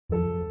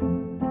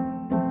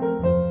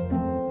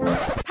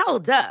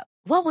Hold up.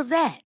 What was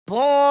that?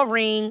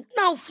 Boring.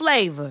 No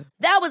flavor.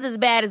 That was as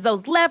bad as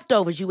those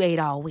leftovers you ate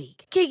all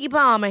week. Keke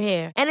Palmer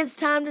here. And it's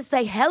time to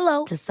say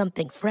hello to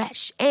something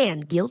fresh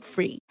and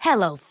guilt-free.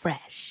 Hello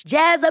Fresh.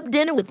 Jazz up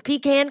dinner with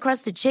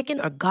pecan-crusted chicken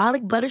or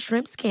garlic butter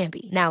shrimp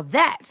scampi. Now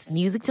that's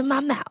music to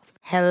my mouth.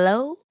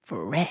 Hello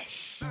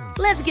Fresh.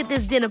 Let's get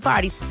this dinner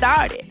party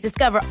started.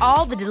 Discover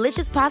all the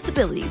delicious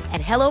possibilities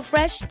at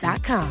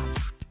hellofresh.com.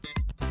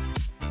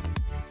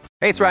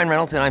 Hey, it's Ryan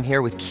Reynolds, and I'm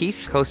here with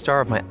Keith,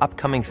 co-star of my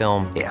upcoming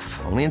film,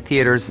 If, only in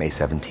theaters May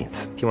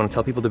 17th. Do you want to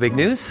tell people the big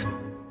news?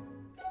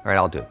 All right,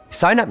 I'll do it.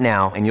 Sign up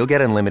now and you'll get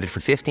unlimited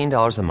for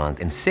 $15 a month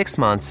and 6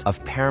 months of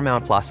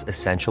Paramount Plus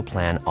Essential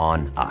Plan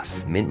on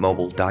us.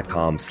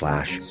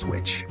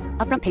 MintMobile.com/switch.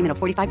 Upfront payment of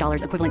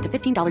 $45 equivalent to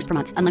 $15 per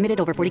month. Unlimited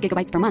over 40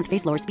 gigabytes per month.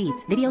 Face lower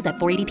speeds. Videos at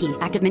 480p.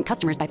 Active Mint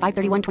customers by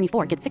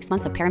 531.24 get 6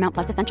 months of Paramount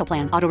Plus Essential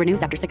Plan. Auto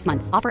renews after 6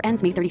 months. Offer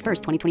ends May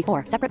 31st,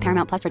 2024. Separate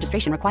Paramount Plus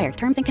registration required.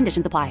 Terms and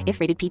conditions apply if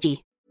rated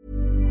PG.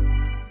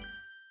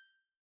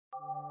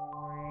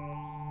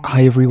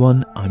 Hi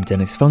everyone, I'm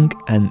Dennis Funk,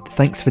 and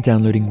thanks for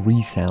downloading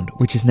ReSound,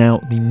 which is now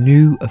the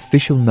new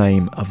official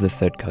name of the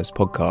Third Coast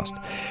podcast.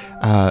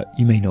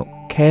 You may not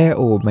care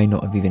or may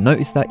not have even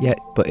noticed that yet,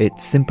 but it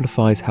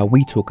simplifies how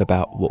we talk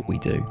about what we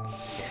do.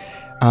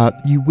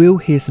 You will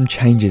hear some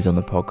changes on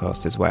the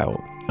podcast as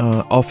well.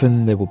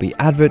 Often there will be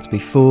adverts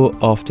before,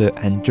 after,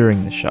 and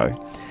during the show.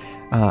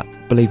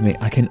 Believe me,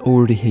 I can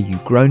already hear you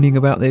groaning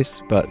about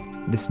this, but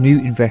this new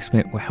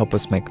investment will help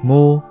us make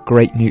more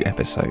great new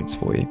episodes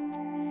for you.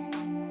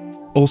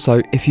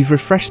 Also, if you've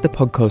refreshed the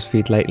podcast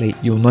feed lately,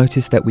 you'll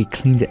notice that we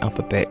cleaned it up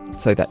a bit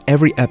so that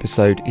every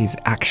episode is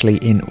actually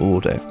in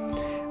order.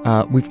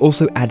 We've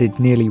also added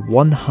nearly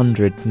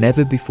 100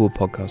 never-before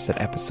podcasted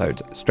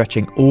episodes,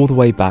 stretching all the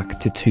way back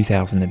to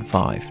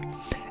 2005.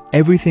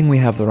 Everything we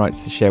have the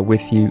rights to share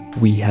with you,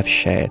 we have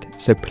shared.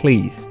 So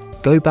please,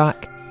 go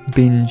back,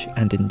 binge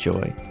and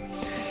enjoy.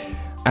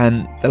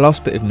 And the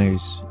last bit of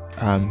news,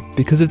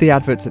 because of the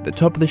adverts at the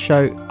top of the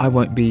show, I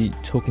won't be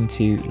talking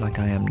to you like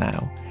I am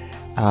now.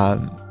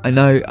 I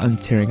know I'm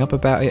tearing up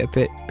about it a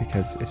bit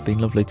because it's been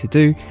lovely to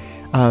do,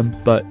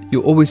 but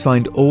you'll always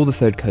find all the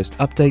Third Coast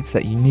updates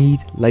that you need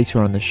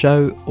later on the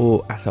show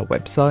or at our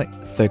website,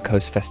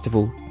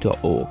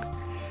 thirdcoastfestival.org.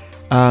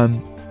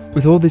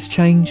 With all this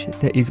change,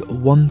 there is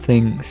one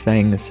thing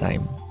staying the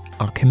same: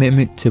 our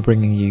commitment to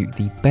bringing you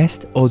the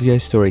best audio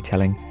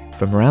storytelling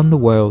from around the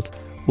world,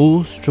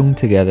 all strung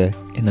together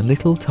in a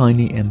little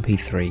tiny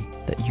MP3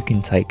 that you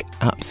can take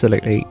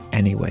absolutely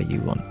anywhere you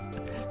want.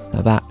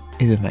 Now that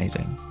is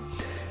amazing.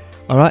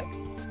 Alright,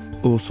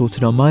 all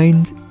sorted on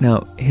mind.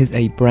 Now here's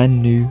a brand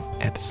new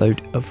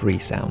episode of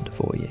ReSound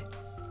for you.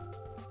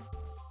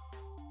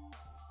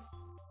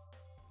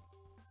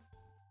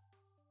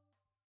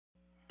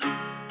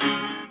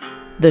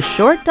 The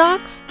Short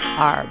Docs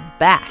are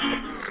back.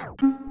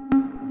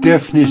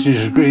 Deafness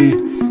is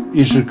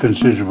a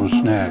considerable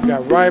snack. You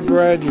got rye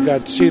bread, you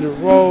got cedar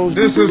rolls.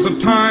 This is a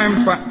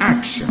time for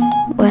action.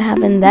 What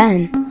happened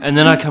then? And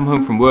then I come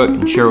home from work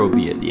and Cheryl will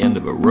be at the end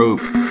of a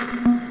rope.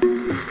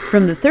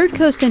 From the Third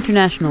Coast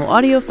International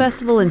Audio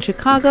Festival in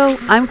Chicago,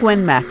 I'm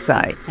Gwen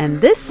Macsai, and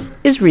this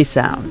is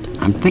ReSound.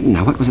 I'm thinking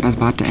now, what was it I was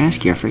about to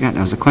ask you? I forgot.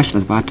 That was a question I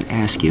was about to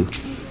ask you.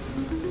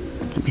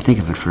 Let me think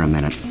of it for a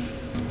minute.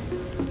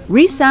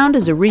 ReSound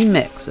is a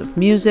remix of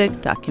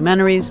music,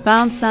 documentaries,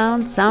 found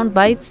sound, sound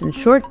bites, and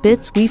short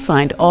bits we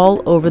find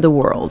all over the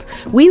world.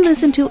 We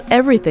listen to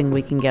everything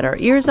we can get our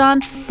ears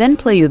on, then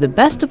play you the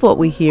best of what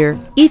we hear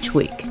each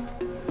week.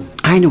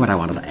 I knew what I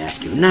wanted to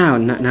ask you.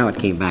 Now it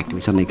came back to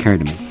me. Suddenly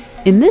occurred to me.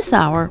 In this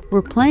hour,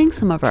 we're playing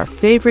some of our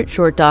favorite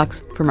short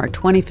docs from our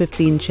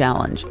 2015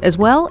 challenge, as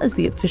well as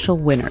the official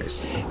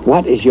winners.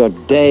 What is your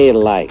day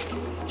like?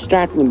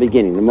 Start from the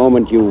beginning, the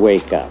moment you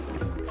wake up.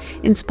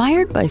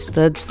 Inspired by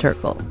Studs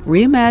Terkel,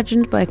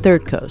 reimagined by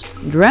Third Coast,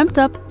 dreamt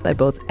up by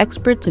both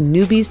experts and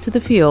newbies to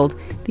the field,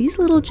 these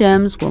little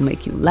gems will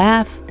make you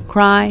laugh,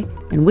 cry,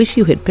 and wish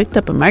you had picked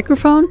up a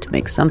microphone to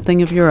make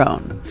something of your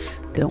own.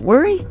 Don't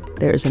worry,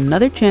 there's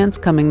another chance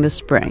coming this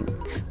spring.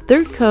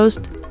 Third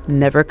Coast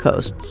never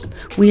coasts.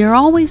 We are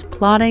always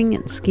plotting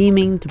and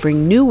scheming to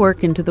bring new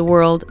work into the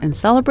world and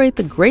celebrate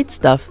the great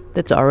stuff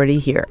that's already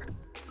here.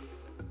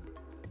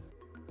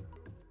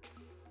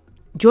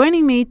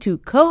 Joining me to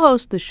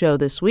co-host the show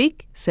this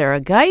week, Sarah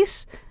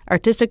Geis,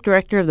 Artistic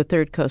Director of the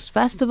Third Coast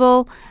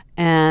Festival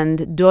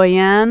and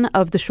doyenne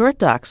of the Short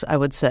Docs, I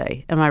would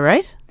say. Am I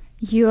right?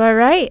 You are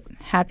right.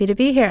 Happy to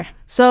be here.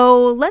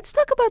 So let's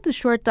talk about the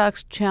Short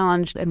Docs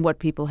Challenge and what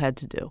people had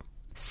to do.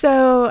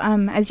 So,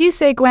 as you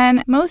say,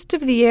 Gwen, most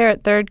of the year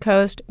at Third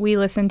Coast, we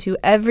listen to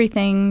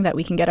everything that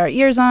we can get our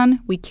ears on.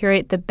 We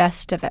curate the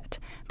best of it.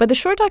 But the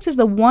Short Docs is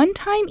the one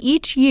time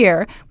each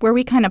year where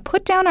we kind of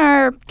put down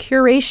our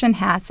curation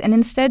hats and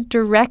instead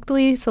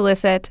directly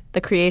solicit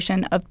the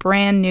creation of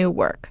brand new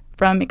work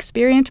from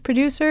experienced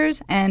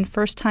producers and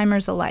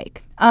first-timers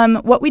alike.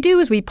 What we do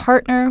is we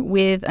partner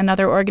with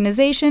another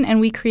organization and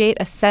we create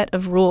a set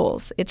of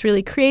rules. It's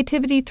really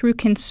creativity through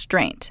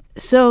constraint.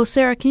 So,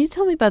 Sarah, can you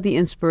tell me about the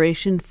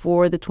inspiration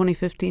for the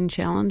 2015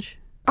 challenge?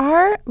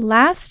 our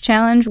last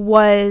challenge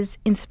was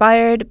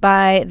inspired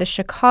by the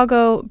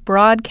Chicago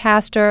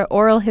broadcaster,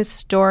 oral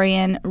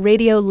historian,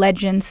 radio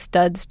legend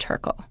Studs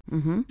Terkel.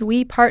 Mm-hmm.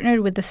 We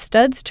partnered with the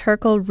Studs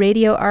Terkel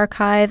Radio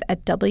Archive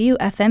at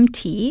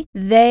WFMT.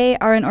 They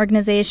are an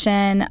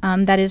organization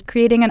that is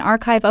creating an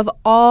archive of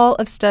all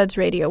of Studs'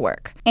 radio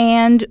work.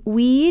 And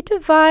we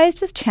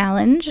devised a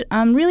challenge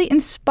really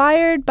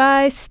inspired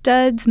by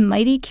Studs'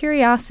 mighty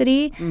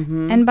curiosity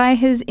and by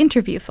his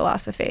interview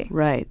philosophy.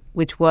 Right,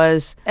 which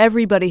was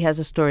everybody has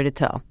a story to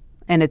tell.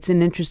 And it's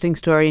an interesting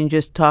story, and you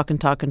just talk and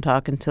talk and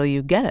talk until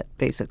you get it,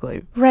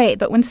 basically. Right,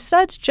 but when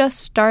Studs just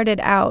started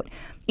out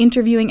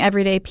interviewing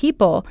everyday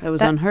people... It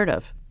was unheard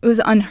of. It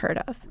was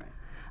unheard of.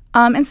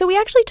 And so we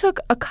actually took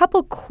a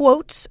couple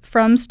quotes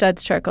from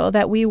Studs Terkel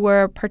that we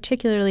were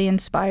particularly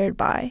inspired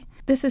by.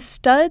 This is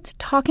Studs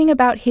talking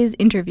about his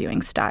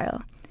interviewing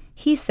style.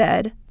 He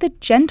said, "The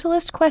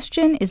gentlest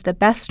question is the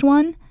best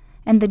one,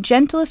 and the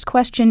gentlest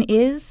question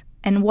is,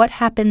 and what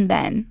happened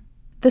then?"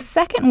 The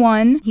second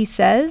one, he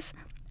says,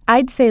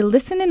 "I'd say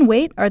listen and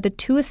wait are the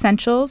two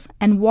essentials,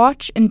 and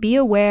watch and be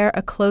aware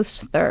a close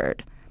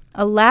third.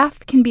 A laugh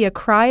can be a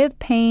cry of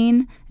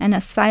pain, and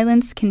a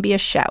silence can be a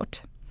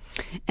shout."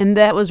 And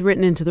that was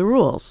written into the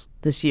rules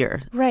this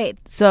year. Right.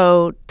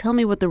 So tell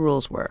me what the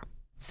rules were.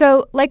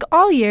 So, like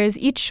all years,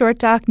 each short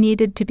doc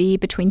needed to be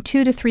between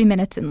 2 to 3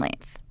 minutes in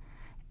length.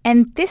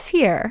 And this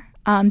year,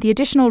 the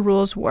additional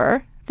rules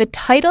were the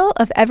title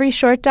of every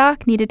short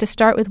doc needed to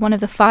start with one of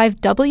the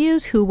 5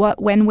 W's, who,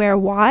 what, when, where,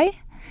 why.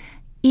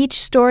 Each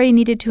story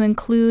needed to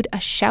include a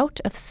shout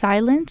of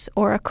silence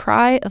or a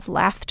cry of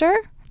laughter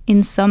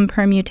in some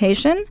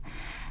permutation.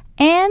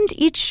 And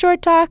each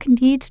short doc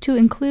needs to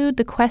include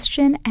the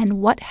question,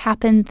 "and what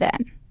happened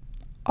then?"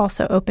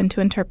 Also open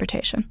to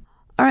interpretation.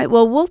 All right,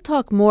 well, we'll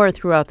talk more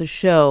throughout the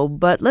show,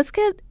 but let's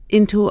get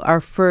into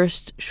our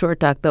first short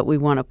doc that we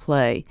want to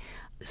play.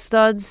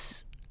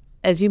 Studs,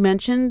 as you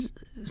mentioned,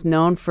 is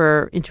known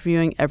for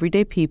interviewing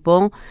everyday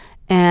people.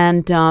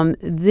 And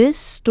this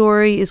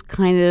story is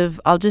kind of,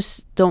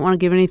 don't want to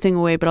give anything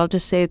away, but I'll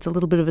just say it's a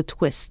little bit of a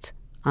twist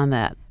on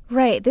that.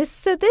 Right.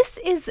 This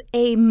is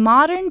a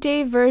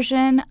modern-day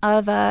version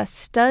of a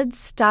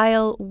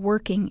Studs-style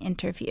working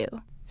interview.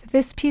 So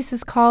this piece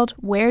is called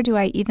 "Where Do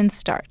I Even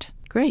Start?"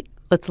 Great.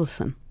 Let's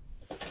listen.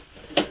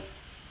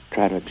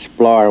 Try to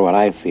explore what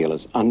I feel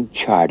is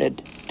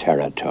uncharted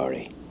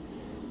territory.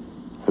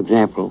 For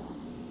example,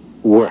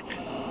 work.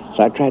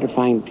 So I try to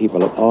find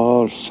people of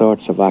all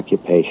sorts of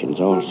occupations,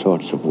 all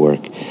sorts of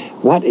work.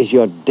 What is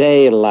your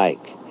day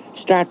like?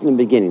 Start from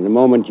the beginning, the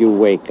moment you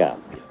wake up.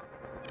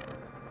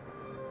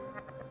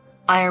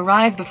 I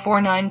arrive before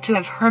 9 to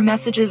have her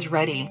messages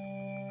ready.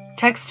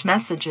 Text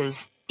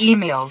messages,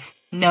 emails,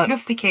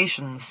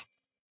 notifications.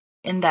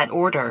 In that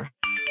order.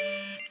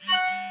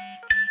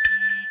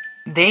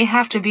 They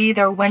have to be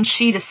there when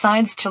she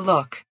decides to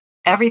look.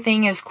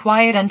 Everything is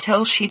quiet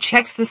until she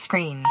checks the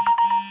screen.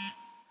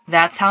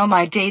 That's how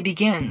my day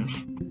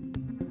begins.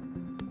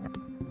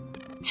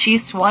 She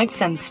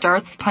swipes and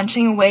starts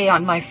punching away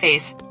on my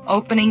face,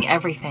 opening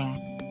everything.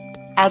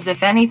 As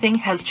if anything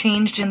has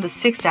changed in the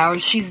 6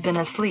 hours she's been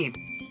asleep.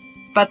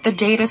 But the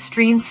data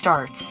stream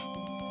starts.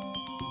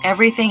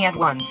 Everything at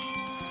once.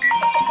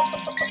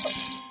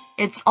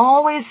 It's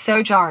always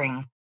so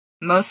jarring.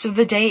 Most of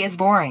the day is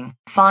boring.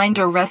 Find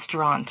a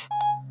restaurant.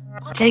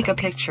 Take a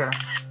picture.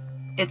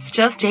 It's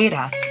just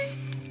data.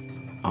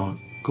 Oh,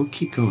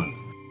 keep going.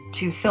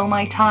 To fill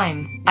my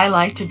time, I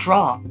like to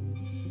draw.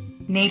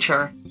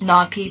 Nature,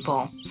 not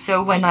people.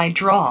 So when I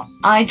draw,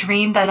 I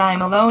dream that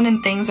I'm alone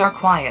and things are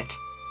quiet.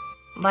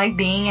 Like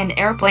being in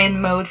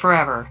airplane mode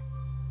forever.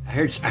 I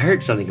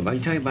heard something about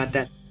you. Tell me about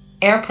that.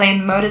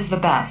 Airplane mode is the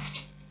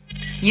best.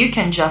 You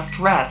can just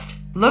rest,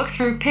 look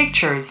through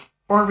pictures,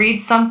 or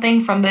read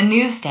something from the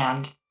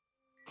newsstand.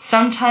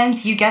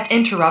 Sometimes you get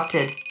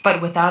interrupted,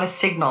 but without a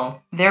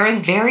signal, there is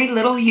very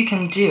little you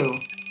can do.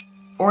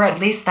 Or at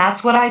least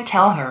that's what I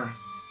tell her.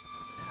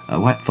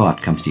 What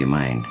thought comes to your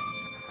mind?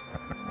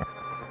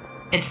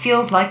 It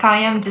feels like I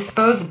am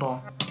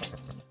disposable.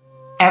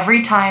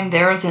 Every time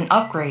there is an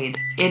upgrade,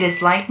 it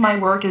is like my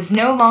work is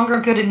no longer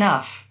good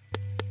enough.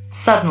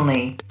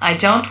 Suddenly, I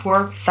don't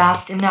work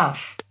fast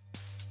enough.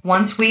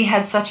 Once we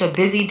had such a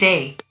busy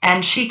day,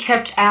 and she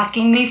kept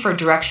asking me for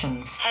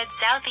directions. Head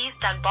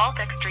southeast on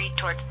Baltic Street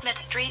towards Smith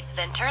Street,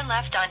 then turn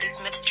left onto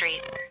Smith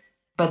Street.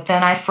 But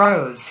then I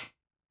froze.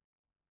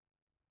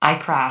 I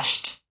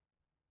crashed.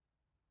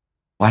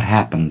 What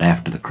happened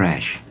after the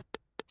crash?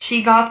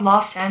 She got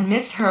lost and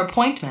missed her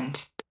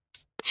appointment.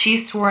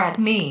 She swore at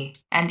me,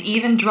 and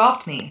even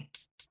dropped me.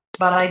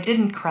 But I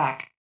didn't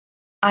crack.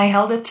 I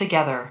held it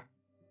together.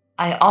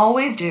 I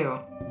always do.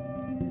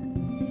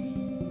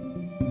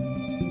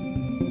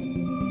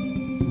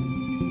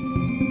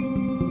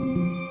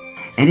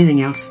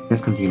 Anything else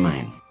that's come to your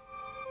mind?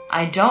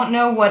 I don't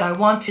know what I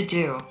want to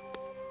do.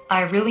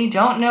 I really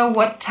don't know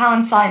what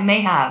talents I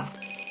may have.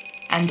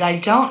 And I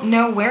don't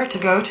know where to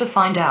go to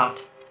find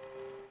out.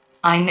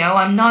 I know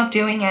I'm not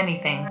doing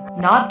anything,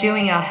 not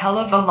doing a hell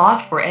of a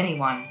lot for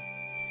anyone.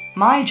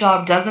 My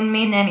job doesn't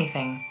mean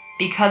anything,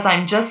 because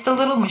I'm just a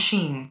little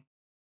machine.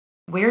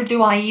 Where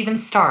do I even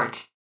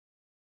start?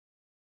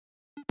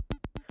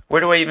 Where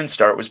Do I Even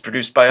Start was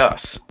produced by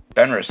us,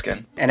 Ben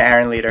Riskin and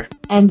Aaron Leader.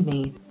 And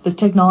me, the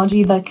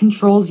technology that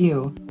controls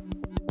you.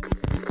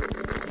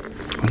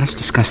 Well, let's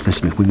discuss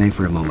this, if we may,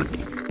 for a moment.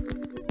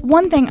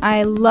 One thing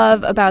I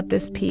love about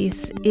this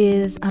piece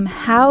is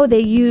how they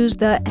use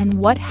the "and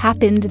what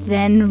happened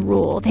then"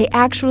 rule. They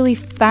actually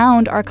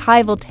found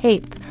archival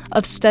tape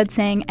of Stud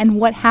saying, "and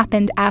what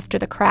happened after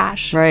the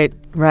crash." Right.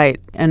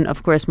 And,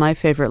 of course, my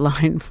favorite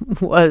line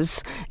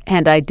was,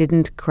 "and I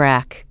didn't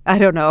crack." I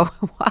don't know.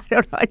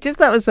 I just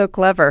thought it was so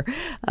clever.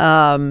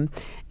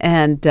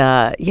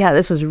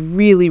 This was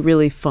really,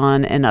 really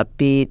fun and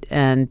upbeat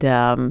and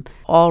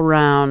all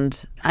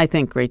around, I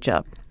think, great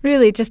job.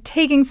 Really, just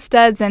taking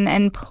Studs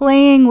and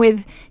playing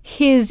with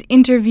his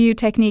interview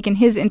technique and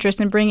his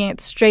interest and bringing it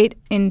straight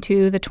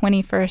into the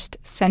 21st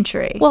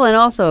century. Well, and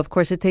also, of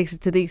course, it takes it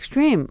to the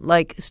extreme.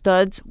 Like,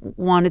 Studs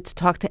wanted to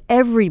talk to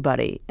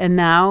everybody, and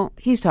now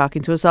he's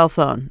talking to a cell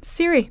phone.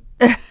 Siri.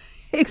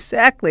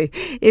 Exactly.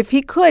 If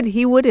he could,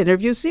 he would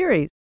interview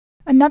Siri.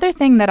 Another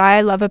thing that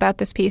I love about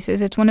this piece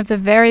is it's one of the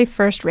very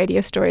first radio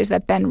stories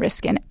that Ben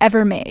Riskin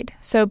ever made.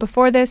 So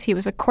before this, he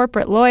was a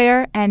corporate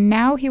lawyer, and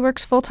now he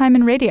works full-time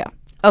in radio.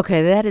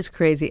 Okay, that is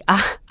crazy.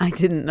 I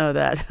didn't know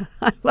that.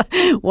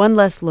 One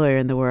less lawyer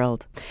in the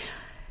world.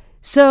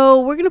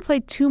 So we're going to play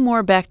two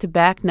more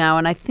back-to-back now,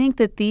 and I think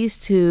that these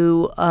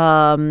two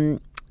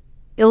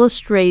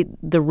illustrate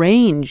the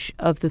range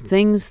of the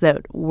things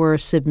that were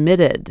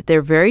submitted.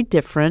 They're very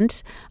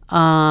different,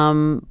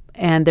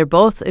 and they're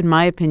both, in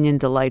my opinion,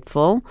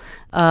 delightful.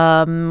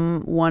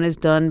 One is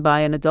done by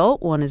an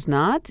adult, one is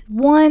not.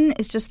 One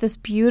is just this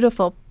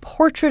beautiful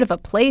portrait of a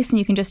place, and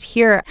you can just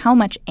hear how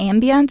much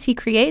ambience he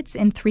creates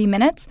in 3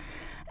 minutes.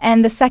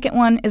 And the second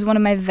one is one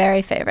of my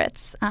very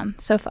favorites.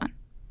 So fun.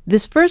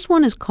 This first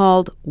one is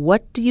called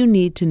 "What Do You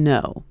Need to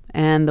Know?"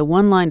 And the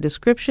one-line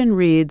description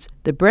reads,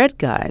 "The bread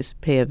guys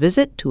pay a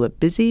visit to a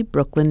busy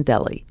Brooklyn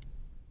deli."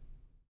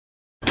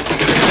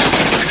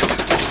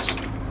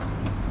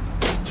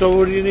 So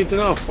what do you need to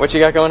know? What you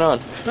got going on?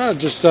 No,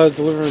 just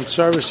delivering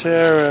service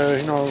here.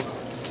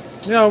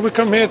 We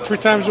come here 3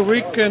 times a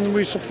week and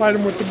we supply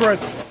them with the bread.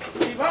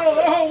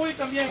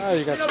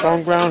 You got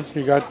stone ground,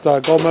 you got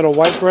gold medal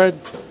white bread,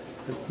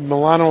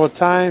 Milano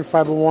Italian,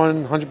 fiber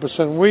 1,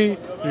 100% wheat.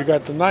 You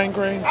got the 9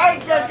 grains. Hey,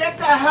 get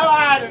the hell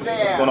out of there!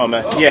 What's going on,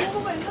 man? Yeah.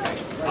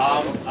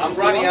 I'm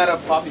running out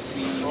of poppy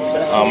seeds.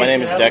 My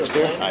name is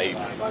Dexter. I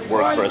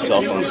work for a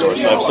cell phone store,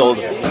 so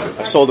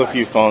I've sold a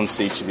few phones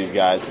to each of these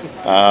guys.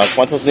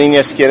 ¿Cuántas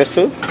líneas quieres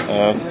tú?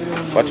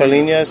 4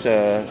 líneas,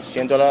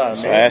 $100.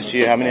 So I asked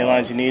you how many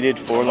lines you needed.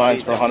 4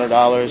 lines for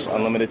 $100,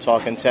 unlimited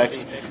talk and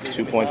text,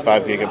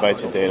 2.5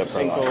 gigabytes of data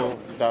per line.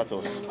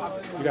 Datos.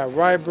 You got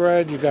rye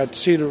bread, you got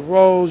cedar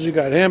rolls, you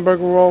got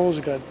hamburger rolls,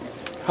 you got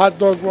hot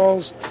dog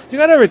rolls. You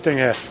got everything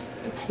here.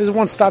 This is a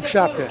one-stop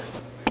shop here.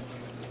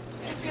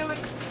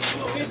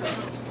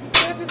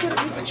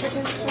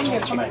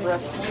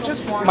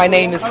 My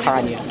name is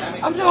Tanya.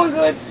 I'm doing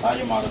good.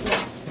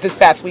 This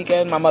past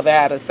weekend, my mother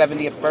had a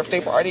 70th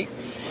birthday party.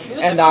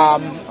 And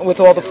with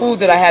all the food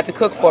that I had to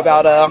cook for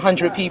about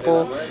 100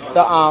 people,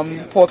 the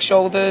pork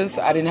shoulders,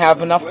 I didn't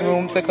have enough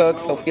room to cook,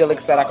 so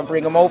Felix said I could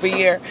bring them over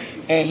here.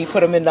 And he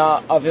put them in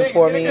the oven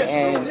for me,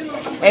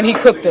 and he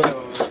cooked them.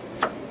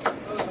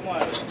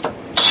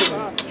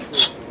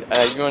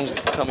 You want to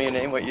just tell me your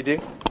name, what you do?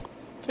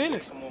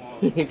 Felix.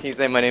 Can you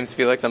say my name's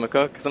Felix, I'm a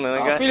cook, something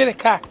like that? Felix the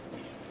cat.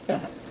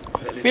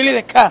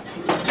 Felix the cat.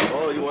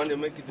 Oh, you wanted to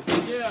make it the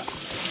Yeah.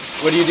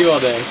 What do you do all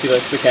day,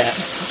 Felix the cat?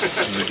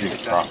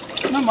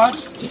 Not much.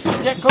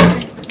 Get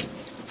cooking.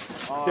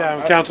 Yeah,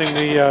 I'm counting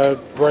the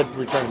bread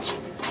returns.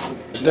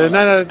 They're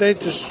not out of date,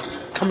 just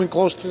coming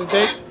close to the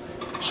date,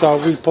 so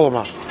we pull them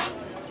out.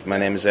 My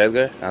name is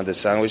Edgar. I'm the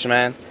sandwich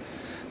man.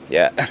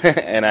 Yeah,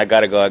 and I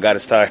gotta go. I gotta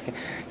start.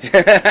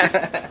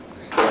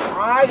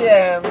 I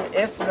am,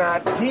 if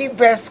not the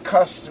best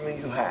customer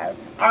you have.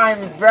 I'm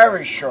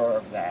very sure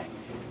of that.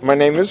 My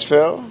name is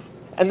Phil,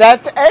 and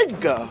that's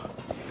Edgar.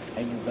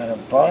 And you better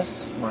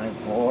bust my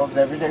balls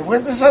every day.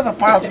 Where's this other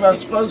part I'm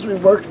supposed to be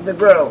working the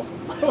grill?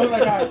 Oh my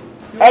God.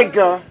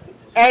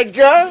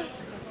 Edgar?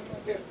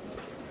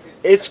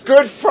 It's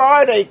Good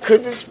Friday.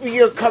 Could this be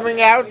your coming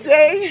out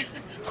day?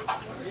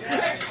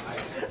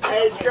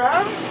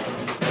 Edgar?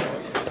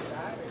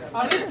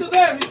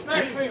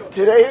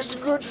 Today is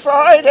Good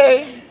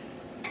Friday.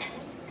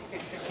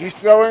 He's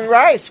throwing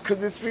rice.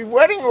 Could this be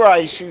wedding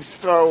rice he's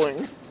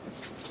throwing?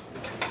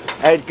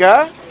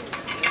 Edgar?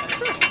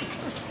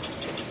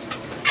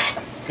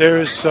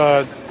 There's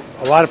a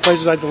lot of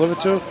places I deliver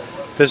to.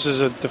 This is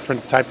a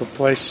different type of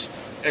place.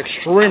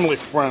 Extremely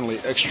friendly.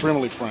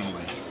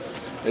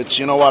 It's,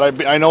 you know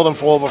what, I know them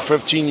for over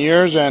 15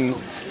 years, and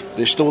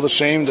they're still the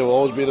same. They'll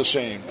always be the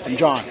same. I'm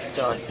John.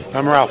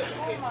 I'm Ralph.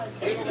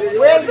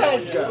 Where's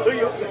Edgar?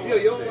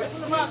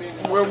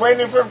 We're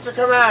waiting for him to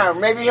come out.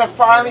 Maybe he'll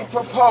finally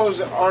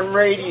propose on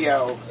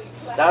radio.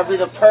 That would be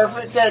the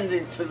perfect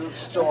ending to the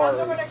story.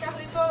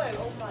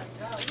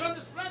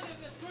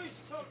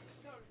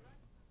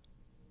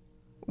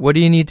 What Do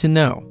You Need to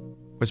Know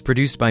was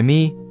produced by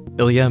me,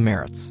 Ilya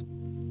Meritz.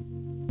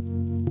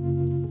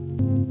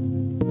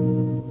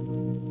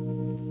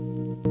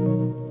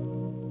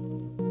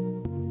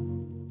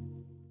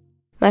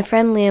 My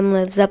friend Liam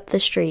lives up the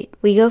street.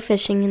 We go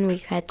fishing and we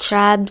catch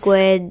crabs,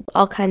 squid,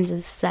 all kinds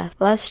of stuff.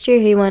 Last year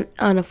he went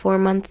on a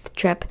 4-month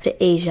trip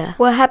to Asia.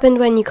 What happened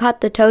when you caught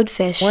the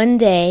toadfish? One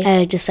day,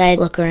 I decided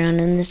to look around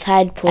in the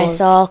tide pools. I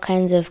saw all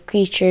kinds of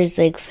creatures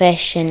like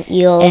fish and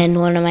eels. And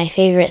one of my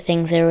favorite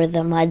things, there were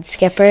the mud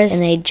skippers.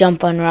 And they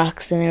jump on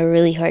rocks and they're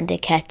really hard to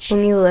catch.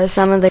 Can you list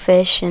some of the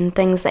fish and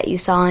things that you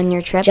saw on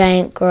your trip?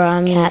 Giant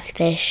gouramis,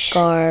 catfish,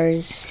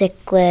 scars,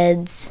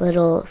 cichlids,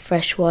 little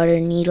freshwater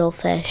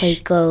needlefish,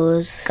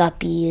 plecos,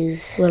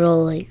 guppies,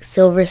 little like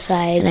silver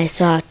sides, and I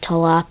saw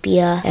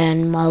tilapia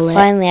and mullet.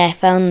 Finally, I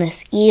found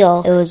this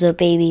eel. It was a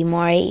baby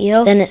moray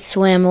eel. Then it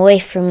swam away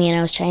from me, and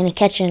I was trying to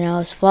catch it, and I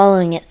was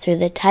following it through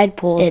the tide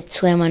pools. It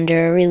swam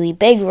under a really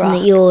big rock,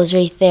 and the eel was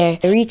right there.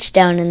 I reached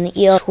down, and the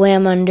eel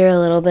swam under a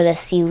little bit of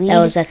seaweed that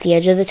was at the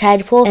edge of the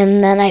tide pool,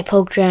 and then I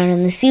poked around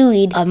in the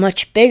seaweed. A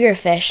much bigger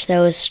fish that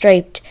was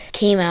striped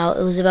came out.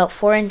 It was about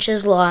 4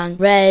 inches long,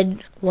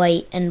 red,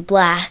 white, and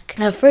black.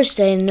 At first,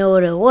 I didn't know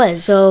what it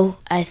was, so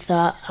I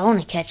thought, I want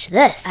to catch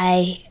this.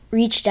 I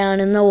reached down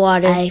in the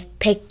water, I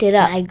picked it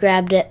up, I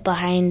grabbed it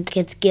behind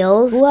its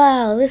gills.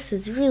 Wow, this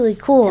is really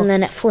cool. And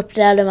then it flipped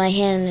out of my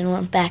hand and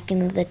went back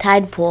into the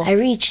tide pool. I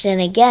reached in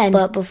again,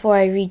 but before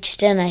I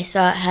reached in, I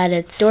saw it had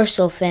its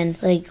dorsal fin,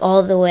 like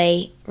all the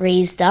way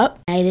raised up.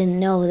 I didn't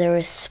know there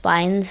were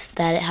spines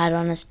that it had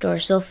on its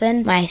dorsal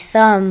fin. My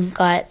thumb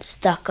got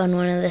stuck on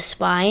one of the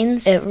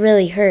spines. It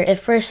really hurt. It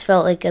first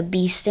felt like a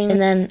bee sting,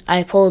 and then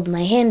I pulled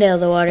my hand out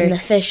of the water, and the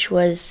fish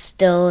was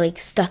still like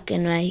stuck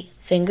in my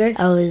finger.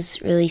 I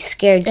was really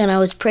scared, and I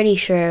was pretty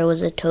sure it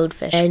was a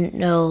toadfish. I didn't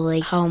know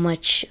like how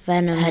much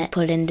venom it had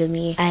put into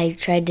me. I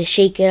tried to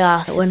shake it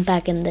off. It went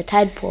back in the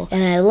tide pool,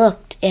 and I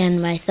looked,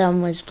 and my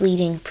thumb was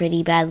bleeding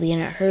pretty badly,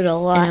 and it hurt a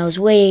lot. And I was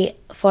way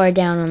far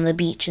down on the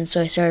beach, and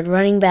so I started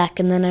running back,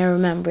 and then I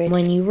remembered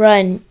when you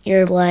run,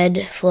 your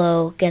blood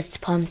flow gets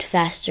pumped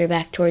faster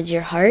back towards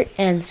your heart,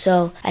 and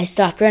so I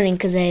stopped running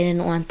because I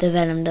didn't want the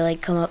venom to like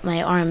come up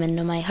my arm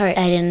into my heart.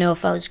 I didn't know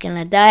if I was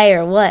gonna die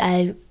or what.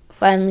 I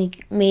finally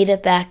made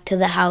it back to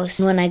the house.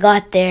 When I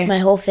got there, my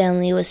whole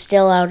family was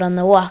still out on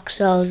the walk,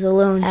 so I was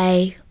alone.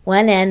 I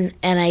went in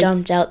and I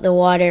dumped out the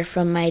water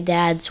from my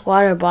dad's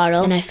water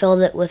bottle, and I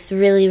filled it with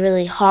really,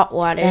 really hot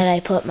water that I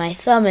put my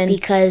thumb in,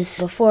 because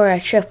before our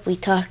trip we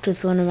talked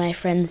with one of my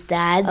friend's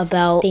dads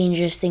about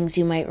dangerous things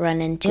you might run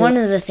into. One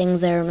of the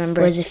things I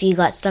remember was if you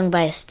got stung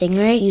by a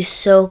stingray, you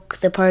soak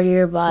the part of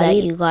your body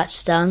that you got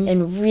stung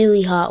in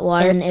really hot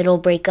water and it'll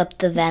break up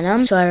the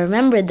venom. So I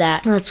remembered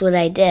that. That's what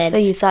I did. So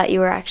you thought you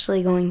were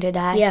actually going to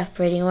die? Yeah,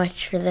 pretty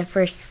much for the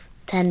first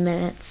 10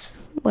 minutes.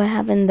 What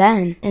happened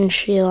then? In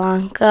Sri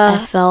Lanka,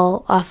 I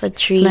fell off a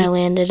tree and I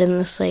landed in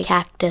this like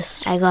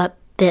cactus. I got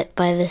bit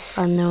by this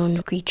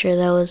unknown creature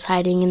that was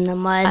hiding in the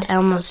mud. I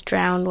almost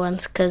drowned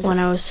once because when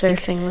I was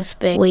surfing, this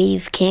big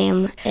wave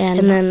came,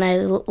 and then I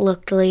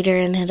looked later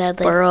and it had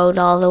like burrowed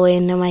all the way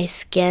into my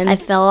skin. I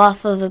fell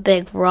off of a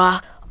big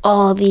rock.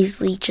 All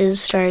these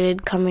leeches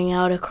started coming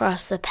out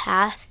across the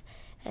path,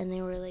 and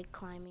they were like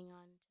climbing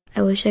on.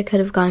 I wish I could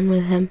have gone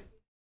with him.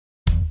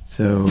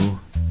 So,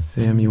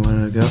 Sam, you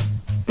want to go?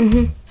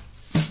 Mm-hmm.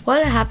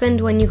 What Happened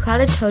When You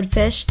Caught a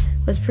Toadfish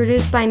was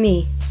produced by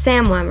me,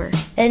 Sam Wemmer.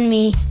 And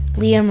me,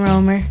 Liam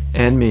Romer.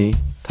 And me,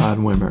 Todd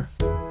Wimmer.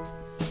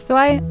 So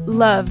I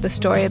love the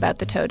story about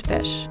the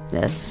toadfish.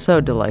 That's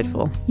so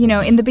delightful. You know,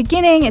 in the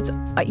beginning, it's,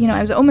 I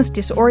was almost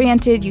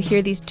disoriented. You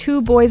hear these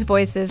two boys'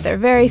 voices. They're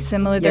very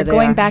similar. They're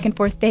going back and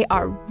forth. They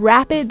are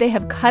rapid. They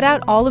have cut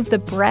out all of the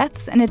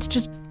breaths, and it's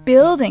just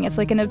building. It's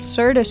like an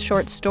absurdist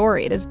short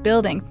story. It is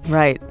building.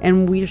 Right.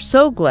 And we're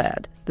so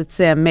glad that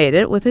Sam made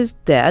it with his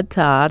dad,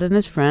 Todd, and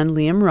his friend,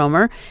 Liam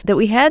Romer, that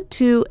we had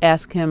to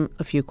ask him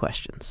a few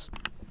questions.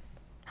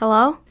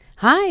 Hello?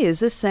 Hi,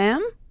 is this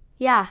Sam?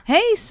 Yeah.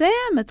 Hey,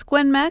 Sam, it's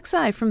Gwen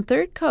Maxey from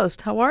Third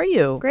Coast. How are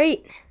you?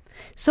 Great.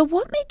 So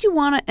what made you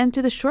want to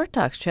enter the Short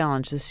Talks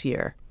Challenge this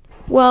year?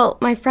 Well,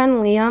 my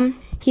friend Liam,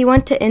 he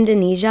went to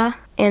Indonesia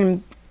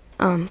and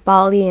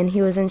Bali, and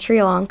he was in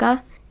Sri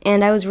Lanka,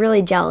 and I was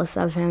really jealous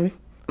of him.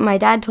 My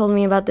dad told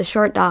me about the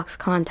Short Docs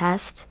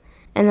contest,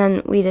 and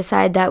then we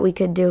decided that we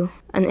could do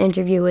an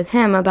interview with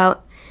him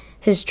about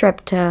his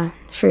trip to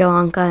Sri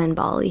Lanka and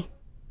Bali.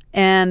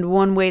 And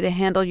one way to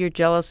handle your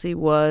jealousy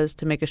was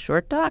to make a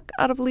short doc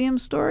out of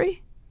Liam's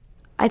story?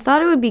 I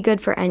thought it would be good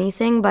for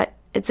anything, but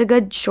it's a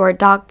good short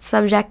doc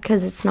subject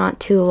because it's not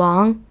too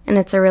long, and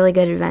it's a really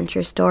good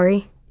adventure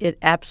story. It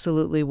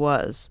absolutely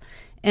was.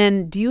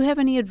 And do you have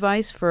any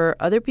advice for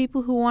other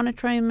people who want to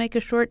try and make a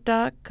short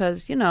doc?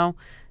 Because,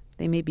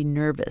 they may be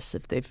nervous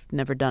if they've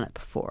never done it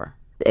before.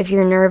 If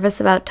you're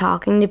nervous about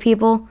talking to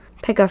people,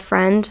 pick a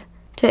friend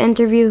to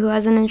interview who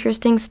has an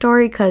interesting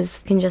story,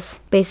 because you can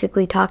just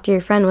basically talk to your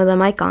friend with a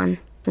mic on.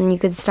 And you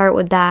could start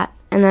with that.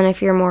 And then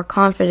if you're more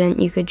confident,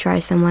 you could try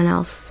someone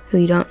else who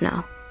you don't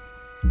know.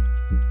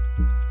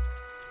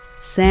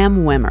 Sam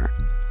Wemmer,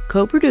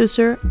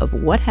 co-producer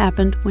of What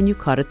Happened When You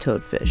Caught a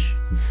Toadfish.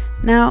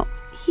 Now,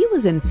 he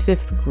was in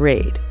 5th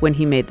grade when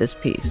he made this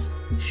piece.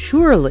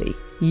 Surely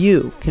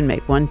you can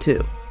make one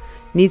too.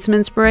 Need some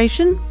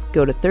inspiration?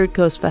 Go to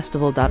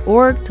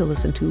thirdcoastfestival.org to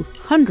listen to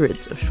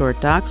hundreds of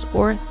short docs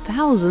or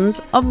thousands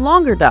of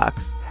longer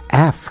docs.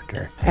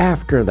 After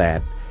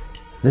that,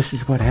 this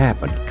is what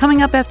happened.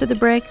 Coming up after the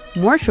break,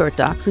 more short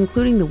docs,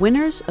 including the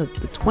winners of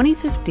the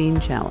 2015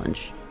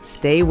 challenge.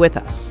 Stay with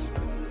us.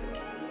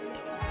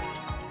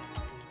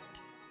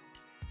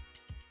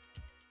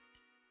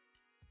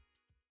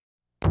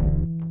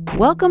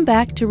 Welcome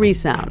back to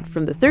Resound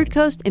from the Third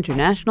Coast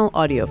International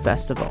Audio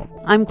Festival.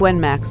 I'm Gwen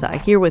Macsai,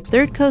 here with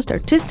Third Coast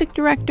Artistic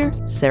Director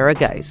Sarah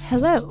Geis.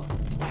 Hello.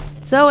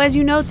 So, as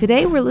you know,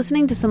 today we're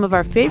listening to some of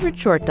our favorite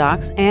short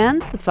docs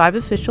and the 5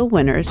 official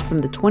winners from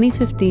the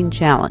 2015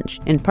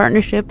 challenge in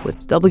partnership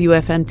with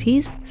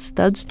WFMT's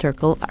Studs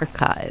Terkel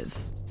Archive.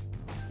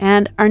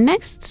 And our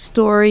next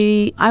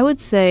story, I would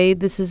say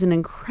this is an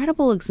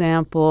incredible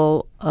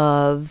example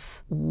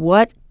of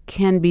what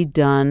can be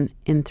done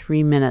in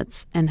 3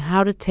 minutes and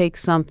how to take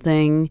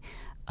something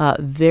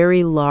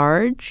very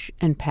large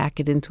and pack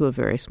it into a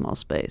very small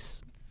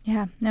space.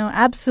 Yeah, no,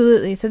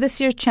 absolutely. So this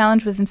year's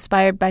challenge was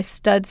inspired by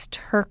Studs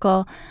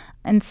Terkel,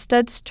 and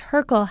Studs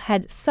Terkel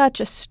had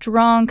such a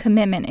strong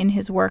commitment in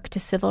his work to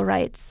civil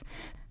rights.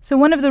 So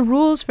one of the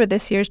rules for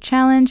this year's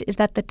challenge is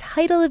that the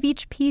title of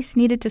each piece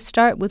needed to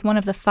start with one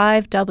of the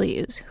 5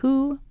 W's: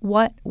 who,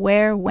 what,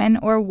 where, when,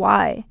 or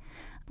why.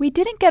 We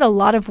didn't get a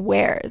lot of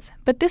wheres,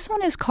 but this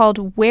one is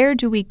called Where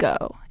Do We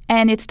Go?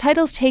 And its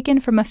title's taken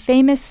from a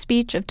famous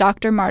speech of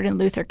Dr. Martin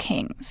Luther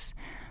King's.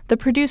 The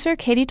producer,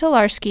 Katie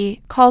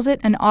Tolarski, calls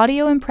it an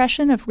audio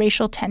impression of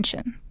racial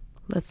tension.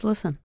 Let's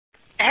listen.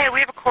 Hey,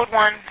 we have a code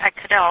 1 at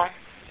Cadell.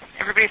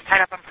 Everybody's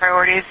tied up on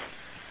priorities.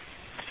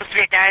 There's supposed to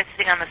be a guy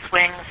sitting on the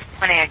swings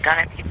pointing a gun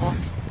at people.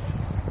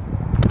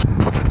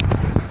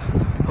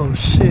 Oh,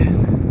 shit.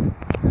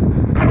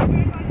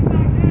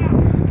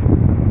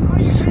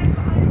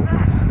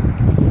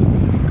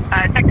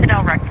 It's at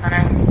Cadell Rec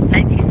Center,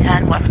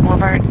 1910 West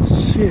Boulevard.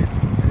 Shit.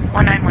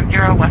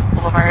 1910 West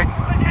Boulevard.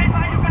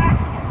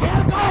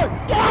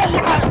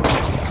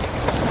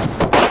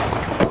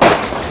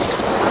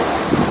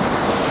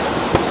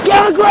 Get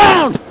on the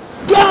ground!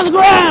 Get on the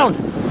ground! I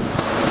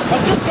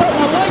just got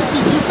my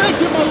license. You can't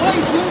get my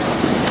license.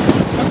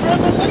 I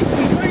grabbed my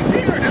license right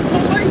there. That's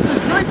my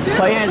license right there.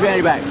 Put your hands behind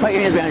your back. Put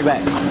your hands behind your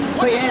back.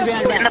 Put your hands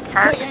behind your back. In the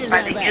park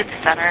by the youth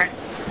center,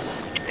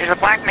 there's a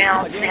black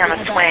male sitting on the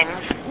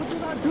swings.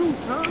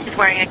 He's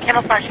wearing a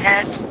camouflage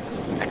hat,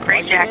 a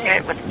gray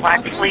jacket with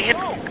black sleeves.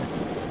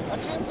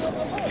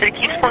 So he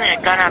keeps pulling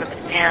a gun out of his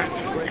pants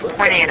and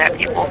pointing it at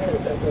people.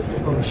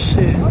 Oh,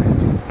 shit.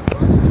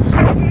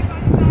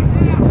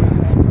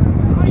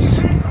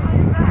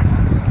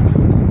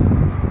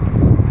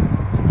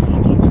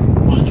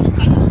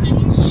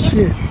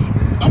 Shit.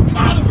 I'm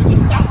tired of it.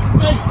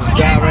 This this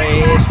guy right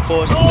here is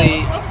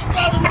forcibly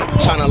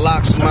trying to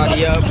lock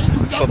somebody up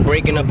for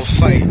breaking up a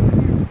fight.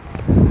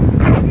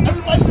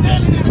 Everybody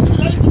standing there until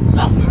they do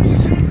nothing.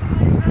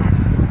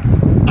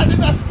 I did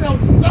not sell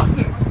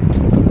nothing.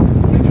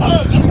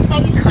 Because every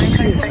time you see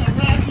me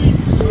harass me, you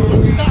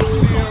stop me.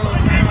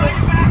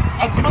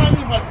 I'm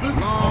minding my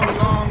business.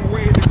 Long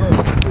way to go.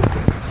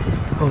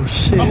 Oh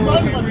shit. I'm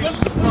minding my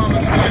business.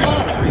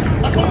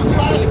 I told you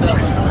last time.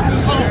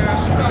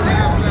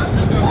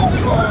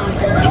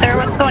 Sir,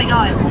 what's going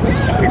on?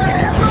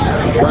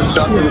 One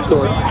stop to the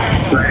store.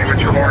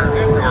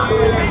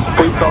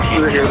 Police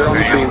officer here, they're on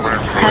the scene.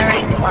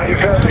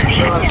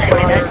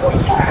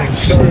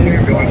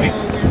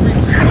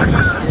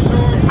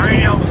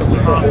 Radio,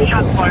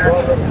 shots fired.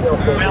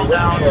 Mail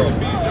down.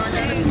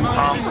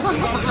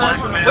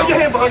 Put your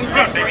hand behind your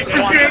back.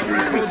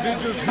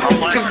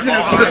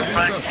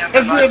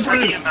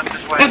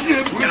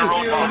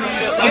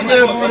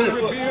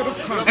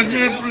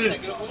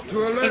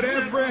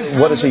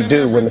 What does he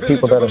do when the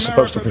people that are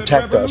supposed to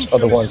protect us are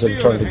the ones that are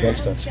turned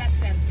against us?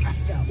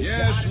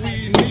 Yes,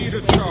 we need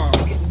a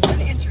charge.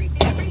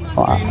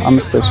 Oh, I'm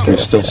still scared. You're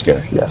still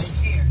scared? Yes.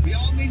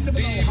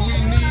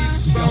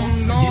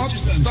 Some North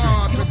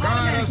Star to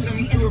guide us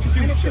into a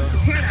future.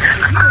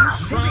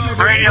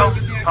 Radio,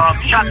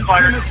 shots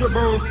fired.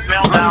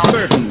 Mail down.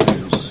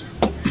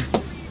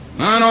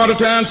 Now, in order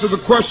to answer the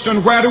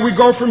question, where do we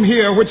go from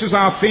here, which is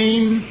our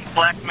theme?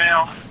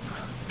 Blackmail.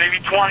 Maybe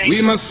 20.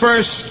 We must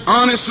first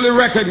honestly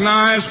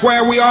recognize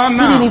where we are now.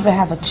 He didn't even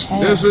have a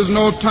chance. This is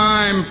no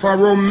time for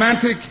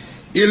romantic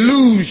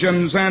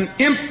illusions and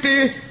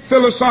empty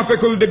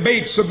philosophical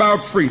debates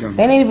about freedom.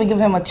 They didn't even give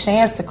him a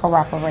chance to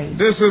cooperate.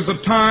 This is a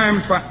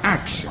time for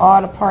action.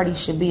 All the parties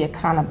should be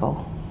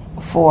accountable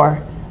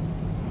for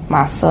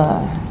my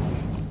son.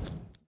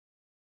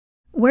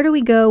 Where Do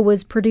We Go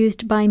was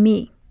produced by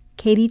me,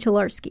 Katie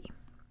Tolarski.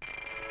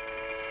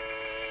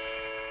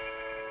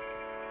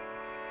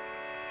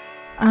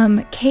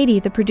 Katie,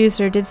 the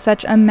producer, did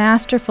such a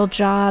masterful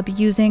job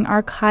using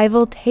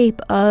archival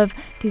tape of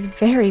these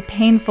very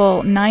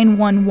painful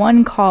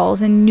 911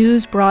 calls and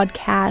news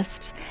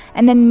broadcasts,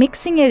 and then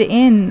mixing it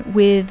in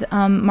with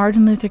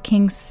Martin Luther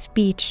King's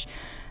speech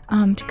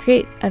to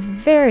create a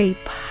very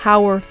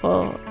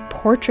powerful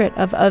portrait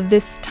of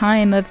this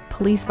time of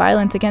police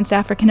violence against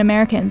African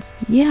Americans.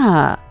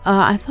 Yeah,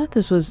 I thought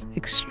this was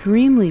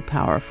extremely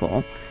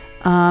powerful,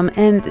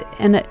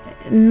 and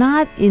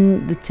not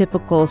in the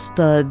typical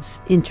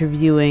Studs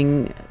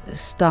interviewing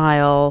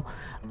style,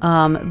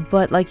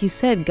 but like you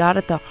said, got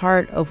at the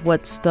heart of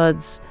what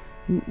Studs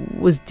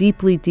was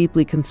deeply,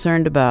 deeply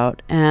concerned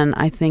about, and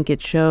I think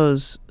it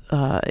shows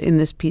in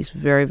this piece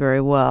very,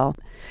 very well.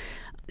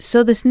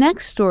 So this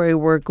next story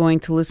we're going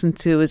to listen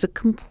to is a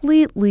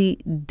completely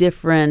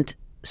different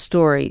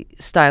story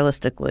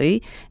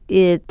stylistically.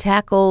 It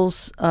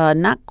tackles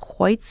not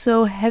quite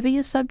so heavy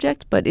a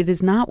subject, but it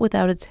is not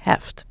without its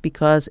heft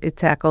because it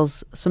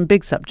tackles some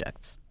big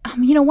subjects.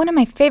 One of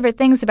my favorite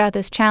things about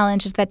this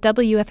challenge is that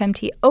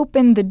WFMT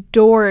opened the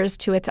doors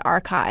to its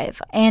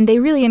archive, and they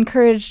really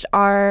encouraged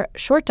our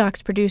Short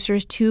Docs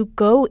producers to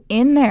go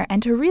in there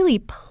and to really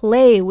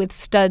play with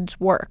Studs'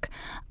 work.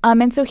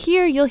 And so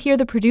here you'll hear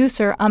the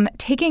producer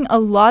taking a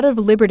lot of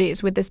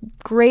liberties with this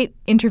great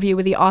interview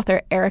with the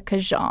author Erica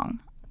Jong.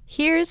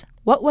 Here's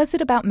What Was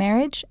It About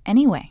Marriage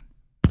Anyway?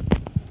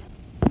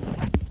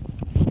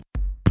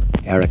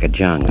 Erica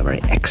Jong, a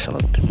very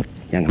excellent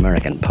young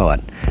American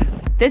poet.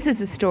 This is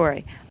the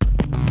story.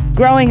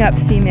 Growing up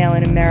female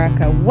in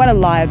America, what a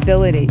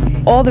liability.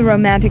 All the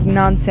romantic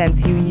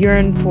nonsense you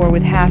yearned for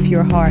with half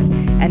your heart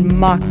and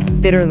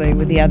mocked bitterly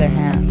with the other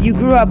half. You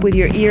grew up with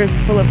your ears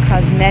full of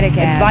cosmetic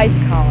ads, advice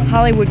column,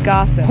 Hollywood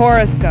gossip,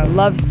 horoscope,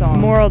 love song,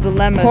 moral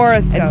dilemma,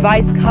 horoscope,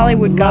 advice,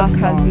 Hollywood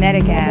gossip,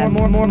 cosmetic ads,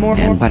 more.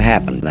 And what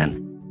happened then?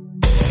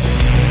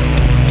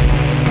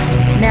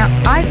 Now,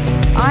 I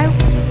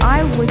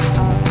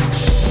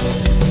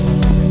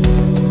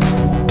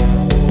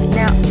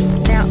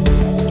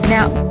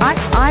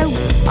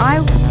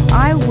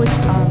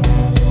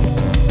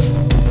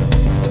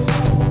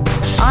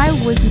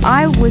was,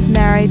 I was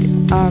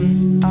married, but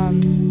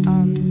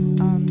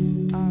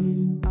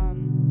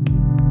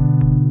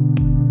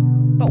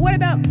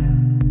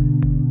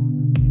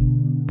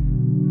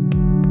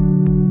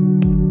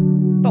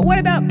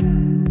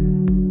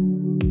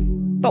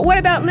what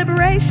about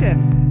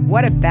liberation?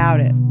 What about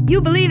it?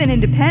 You believe in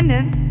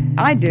independence.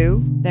 I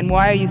do. Then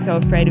why are you so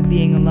afraid of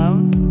being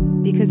alone?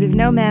 Because if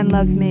no man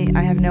loves me,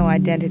 I have no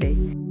identity.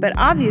 But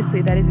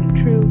obviously that isn't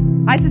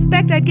true. I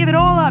suspect I'd give it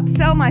all up,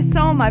 sell my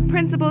soul, my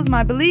principles,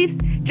 my beliefs,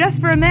 just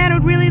for a man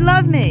who'd really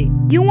love me.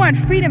 You want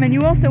freedom and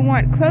you also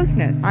want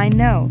closeness. I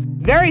know.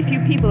 Very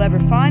few people ever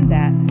find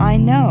that. I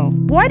know.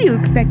 Why do you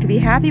expect to be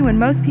happy when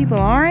most people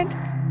aren't?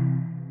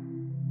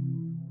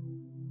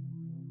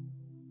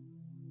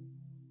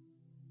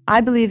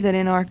 I believe that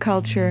in our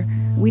culture,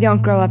 we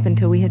don't grow up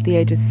until we hit the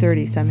age of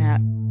 30 somehow.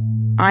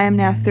 I am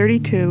now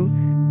 32.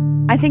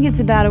 I think it's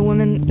about a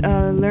woman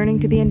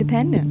learning to be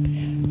independent.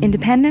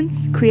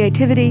 Independence,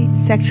 creativity,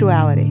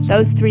 sexuality.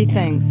 Those three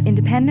things.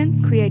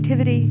 Independence,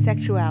 creativity,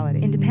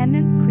 sexuality.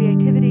 Independence,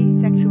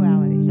 creativity,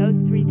 sexuality. Those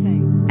three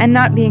things. And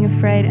not being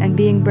afraid and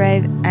being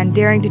brave and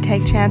daring to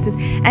take chances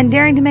and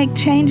daring to make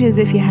changes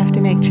if you have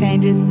to make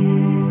changes.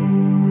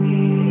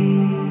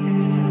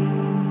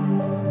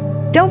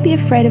 Don't be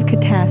afraid of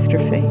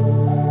catastrophe.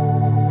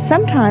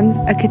 Sometimes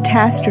a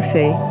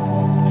catastrophe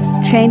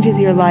changes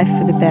your life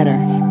for the better.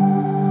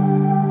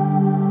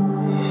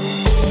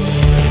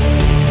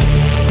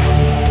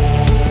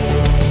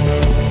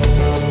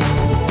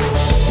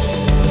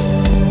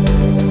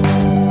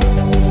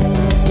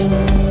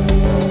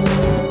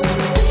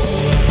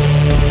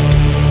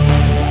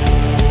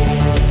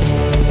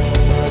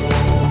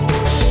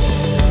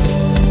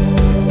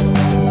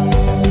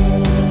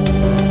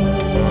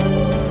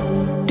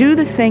 Do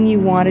the thing you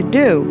want to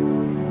do.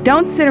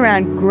 Don't sit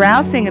around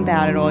grousing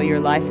about it all your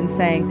life and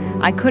saying,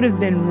 I could have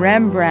been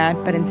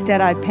Rembrandt, but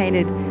instead I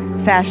painted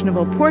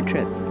fashionable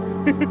portraits.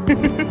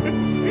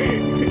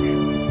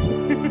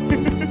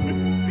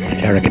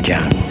 It's Erica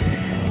Jong.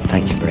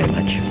 Thank you very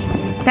much.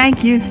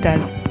 Thank you,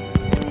 Studs.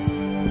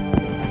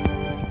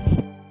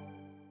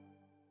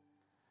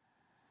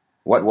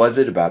 What Was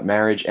It About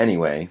Marriage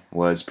Anyway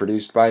was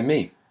produced by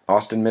me,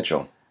 Austin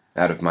Mitchell,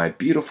 out of my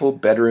beautiful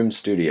bedroom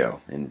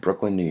studio in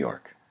Brooklyn, New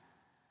York.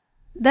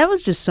 That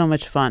was just so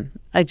much fun.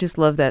 I just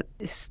love that.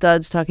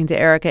 Studs talking to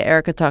Erica,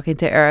 Erica talking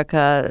to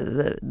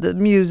Erica, the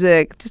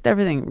music, just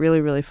everything really,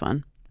 really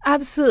fun.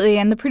 Absolutely.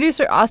 And the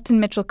producer,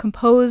 Austin Mitchell,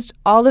 composed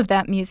all of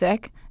that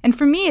music. And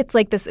for me, it's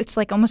like this, it's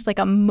like almost like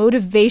a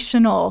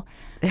motivational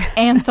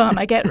anthem.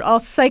 I get all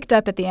psyched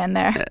up at the end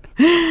there.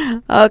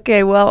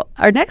 Okay, well,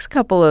 our next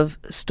couple of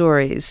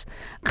stories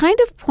kind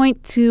of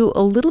point to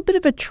a little bit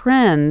of a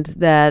trend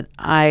that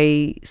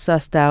I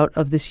sussed out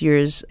of this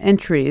year's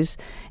entries,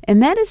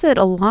 and that is that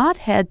a lot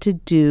had to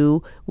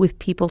do with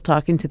people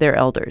talking to their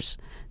elders,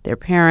 their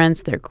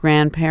parents, their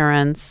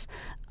grandparents,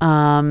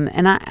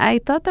 and I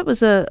thought that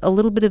was a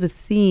little bit of a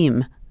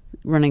theme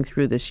running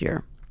through this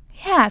year.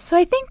 Yeah, so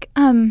I think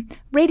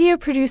radio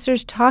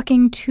producers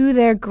talking to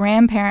their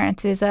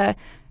grandparents is a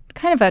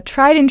kind of a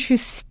tried and true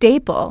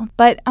staple.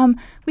 But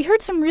we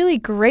heard some really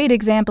great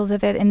examples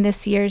of it in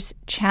this year's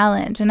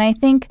challenge. And I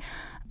think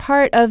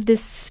part of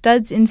this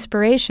Studs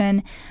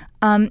inspiration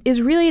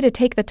is really to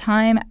take the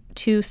time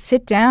to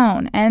sit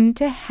down and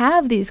to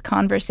have these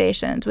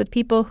conversations with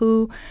people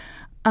who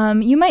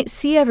you might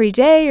see every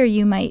day or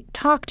you might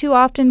talk to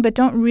often, but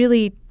don't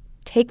really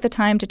take the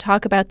time to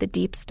talk about the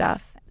deep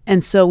stuff.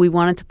 And so we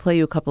wanted to play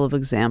you a couple of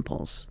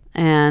examples.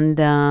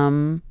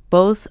 And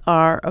both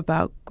are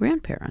about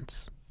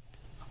grandparents.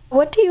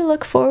 What do you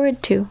look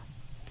forward to?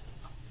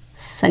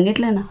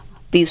 Sangitlana,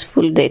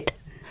 peaceful death.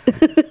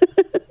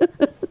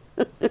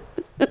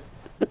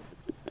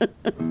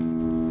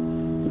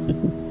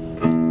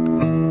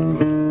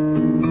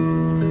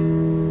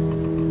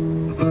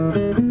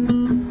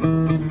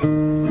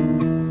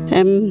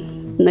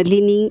 I'm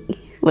Nalini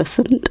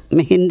Vasant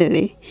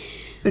Mahindare.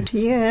 But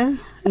here,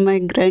 my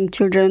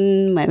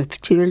grandchildren, my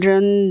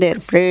children, their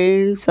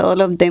friends,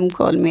 all of them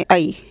call me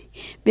I,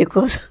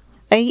 because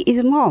I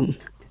is mom.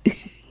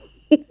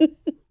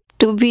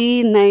 To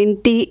be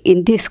 90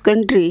 in this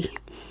country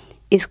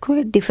is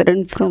quite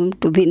different from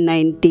to be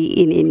 90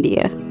 in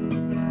India.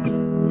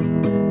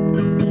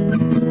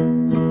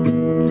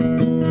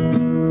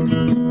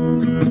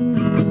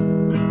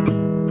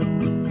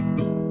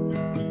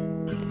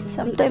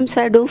 Sometimes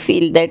I do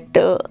feel that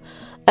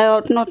I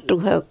ought not to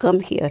have come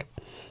here.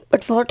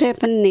 But what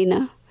happened,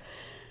 Nina?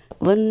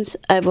 Once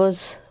I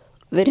was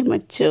very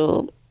much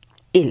ill.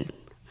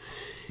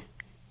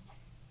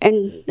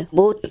 And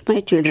both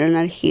my children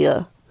are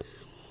here.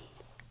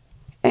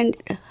 And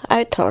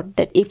I thought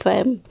that if I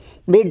am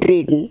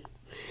bedridden,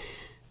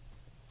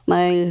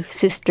 my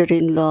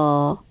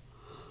sister-in-law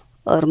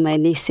or my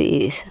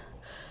nieces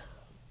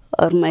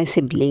or my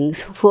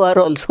siblings who are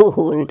also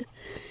old,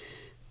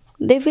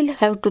 they will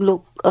have to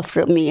look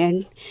after me,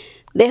 and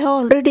they have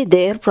already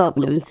their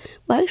problems.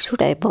 Why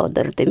should I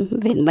bother them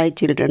when my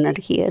children are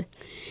here?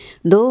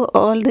 Though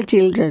all the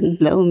children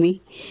love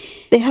me,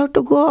 they have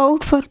to go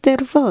out for their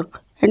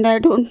work, and I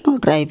don't know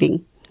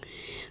driving.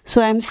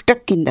 So I'm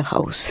stuck in the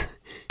house.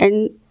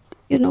 And,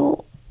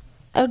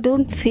 I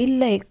don't feel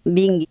like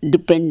being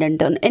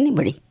dependent on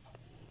anybody.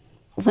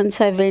 Once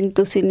I went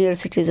to Senior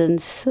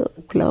Citizens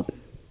Club.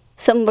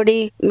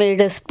 Somebody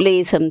made us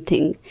play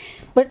something.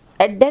 But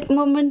at that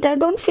moment, I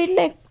don't feel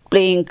like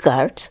playing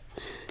cards.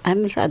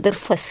 I'm rather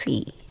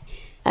fussy.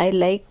 I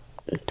like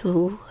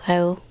to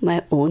have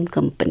my own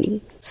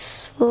company.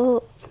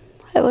 So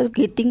I was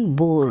getting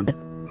bored.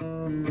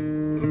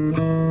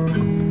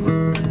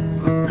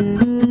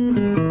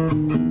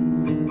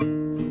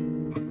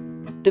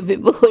 To be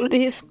bored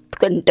is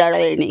kantala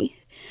yani.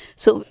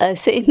 So I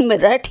say in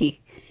Marathi,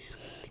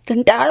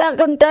 kantala,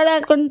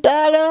 kantala,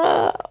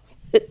 kantala.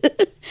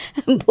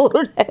 I'm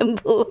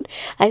bored.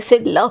 I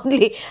said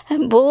loudly,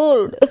 I'm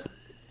bored.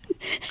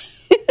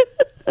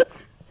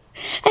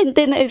 And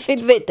then I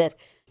feel better.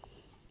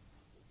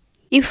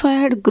 If I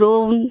had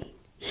grown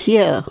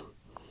here,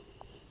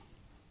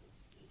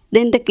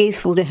 then the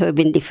case would have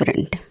been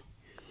different.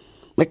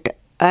 But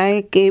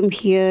I came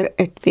here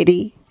at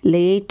very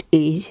late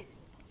age.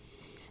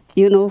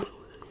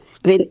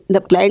 When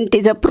the plant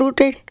is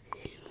uprooted,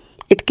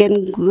 it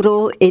can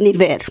grow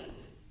anywhere.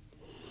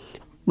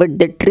 But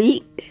the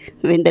tree,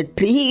 when the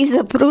tree is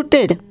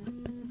uprooted,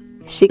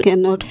 she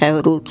cannot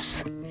have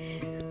roots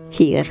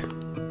here.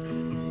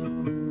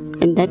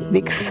 And that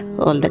makes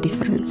all the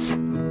difference.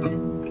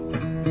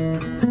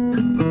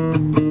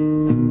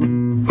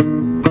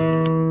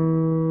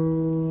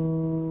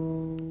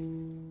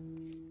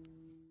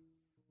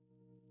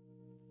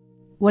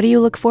 What Do You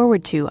Look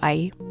Forward To,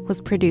 Ai?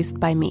 Was produced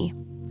by me,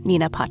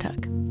 Nina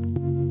Patak.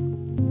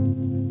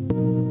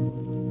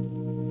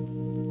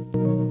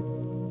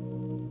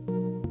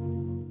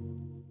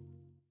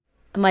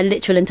 My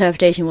literal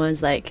interpretation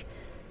was like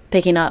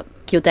picking up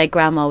your dead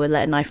grandma with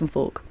like a knife and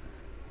fork.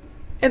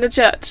 In a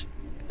church.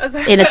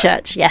 In a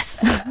church, yes.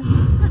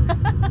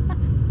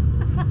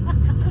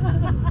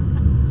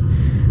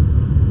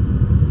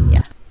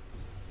 Yeah.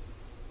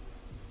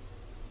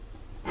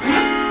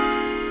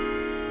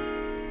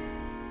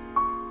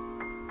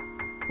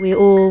 We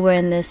all were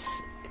in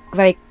this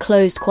very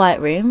closed,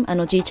 quiet room, and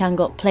Oji-chan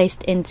got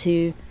placed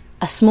into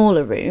a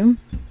smaller room,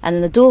 and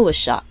then the door was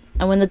shut.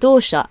 And when the door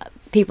shut,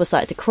 people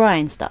started to cry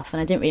and stuff, and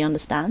I didn't really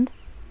understand.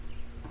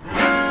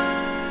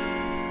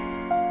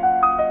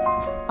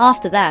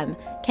 After them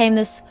came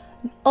this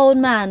old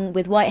man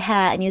with white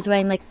hair, and he was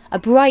wearing like a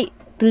bright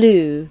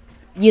blue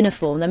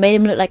uniform that made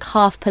him look like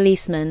half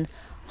policeman,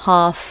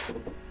 half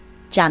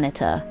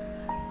janitor.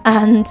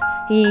 And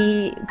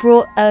he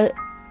brought a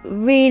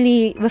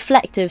really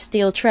reflective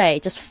steel tray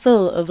just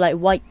full of like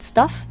white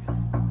stuff.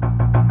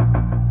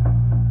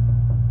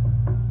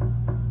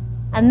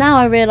 And now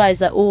I realise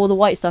that all the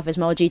white stuff is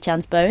my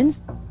Oji-chan's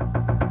bones.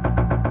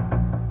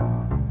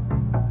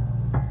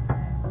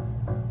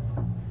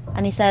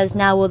 And he says,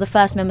 now will the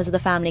first members of the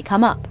family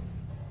come up?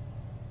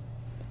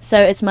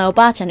 So it's my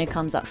Oba-chan who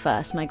comes up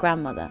first, my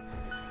grandmother.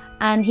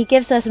 and he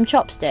gives her some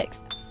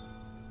chopsticks.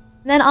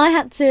 Then I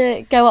had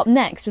to go up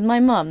next with my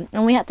mum,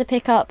 and we had to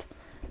pick up,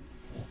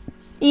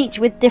 each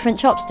with different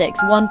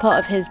chopsticks, one part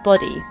of his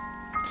body.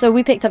 So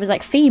we picked up his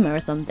like femur or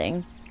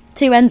something,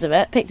 2 ends of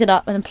it, picked it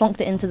up and then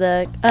plonked it into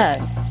the urn.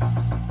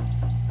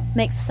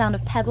 Makes the sound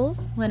of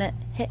pebbles when it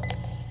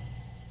hits.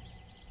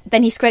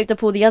 Then he scraped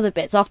up all the other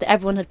bits after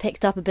everyone had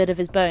picked up a bit of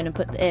his bone and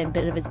put it in,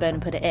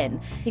 put it in.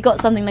 He got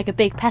something like a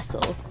big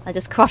pestle. I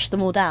just crushed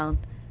them all down,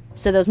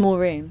 so there was more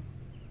room.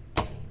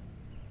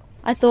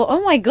 I thought,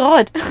 oh my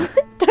god,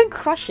 don't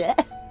crush it.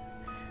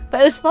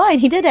 But it was fine,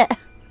 he did it.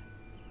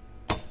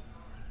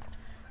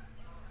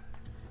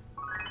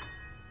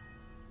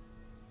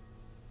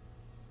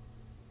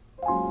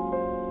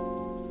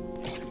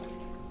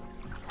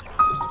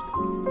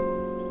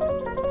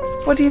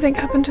 What do you think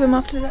happened to him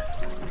after that?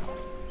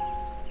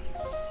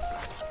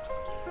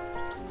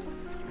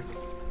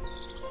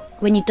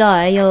 When you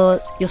die, your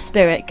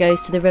spirit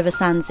goes to the River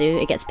Sanzu.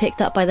 It gets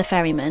picked up by the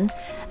ferryman,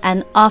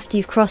 and after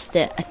you've crossed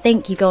it, I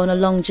think you go on a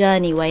long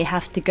journey where you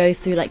have to go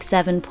through like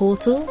 7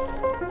 portals.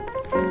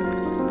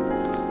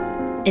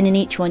 And in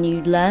each one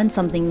you learn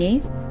something new.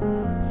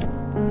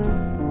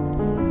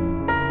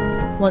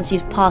 Once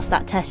you've passed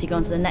that test, you go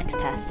on to the next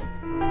test.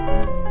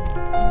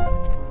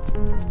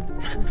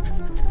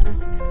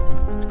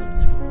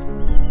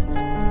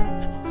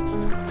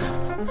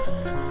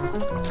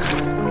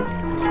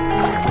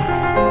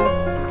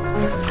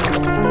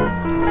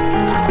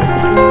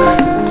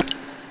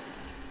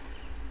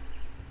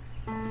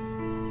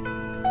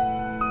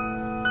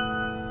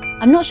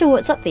 I'm not sure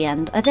what's at the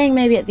end. I think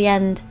maybe at the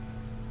end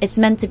it's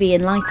meant to be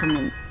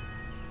enlightenment.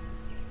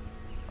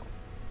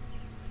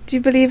 Do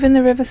you believe in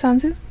the River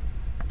Sanzu?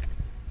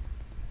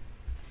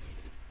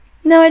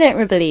 No, I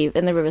don't believe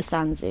in the River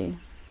Sanzu.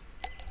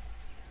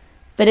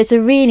 But it's a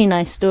really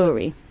nice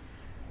story.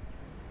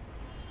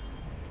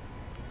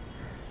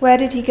 Where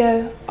Did He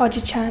Go,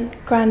 Oji-chan,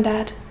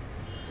 Grandad,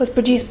 was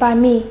produced by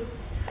me,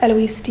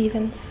 Eloise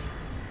Stevens.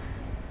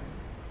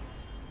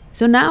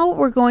 So now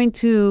we're going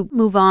to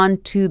move on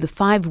to the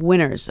 5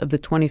 winners of the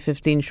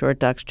 2015 Short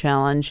Docs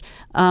Challenge.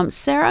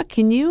 Sarah,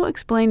 can you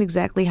explain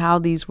exactly how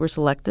these were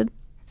selected?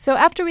 So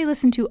after we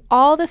listened to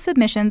all the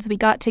submissions, we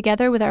got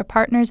together with our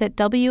partners at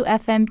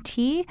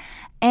WFMT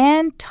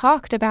and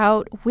talked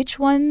about which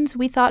ones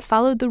we thought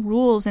followed the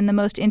rules in the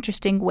most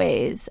interesting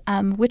ways,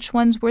 which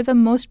ones were the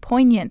most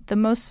poignant, the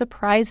most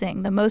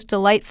surprising, the most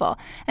delightful.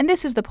 And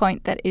this is the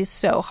point that is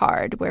so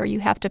hard, where you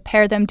have to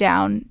pare them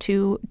down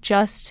to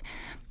just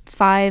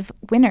 5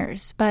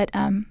 winners. But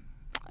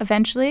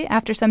eventually,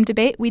 after some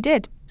debate, we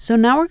did. So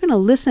now we're going to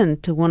listen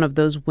to one of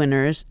those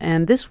winners,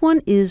 and this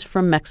one is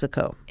from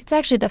Mexico. It's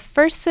actually the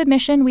first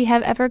submission we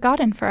have ever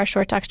gotten for our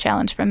Short Docs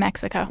Challenge from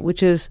Mexico.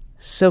 Which is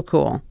so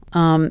cool.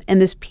 And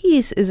this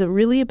piece is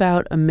really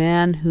about a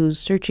man who's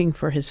searching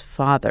for his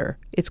father.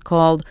 It's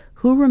called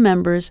Who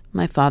Remembers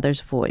My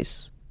Father's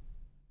Voice?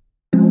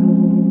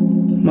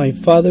 My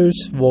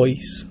father's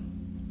voice,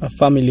 a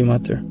family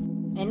matter.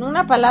 En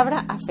una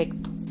palabra,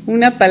 afecto.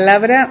 Una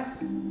palabra,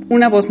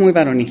 una voz muy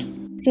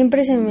varonil.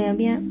 Siempre se me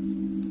había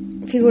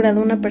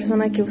figurado una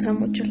persona que usa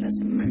mucho las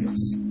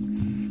manos.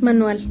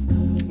 Manual.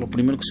 Lo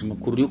primero que se me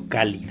ocurrió,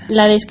 cálida.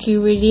 La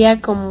describiría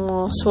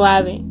como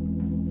suave.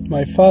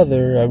 My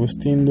father,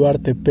 Agustín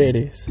Duarte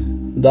Pérez,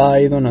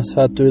 died on a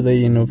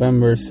Saturday in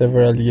November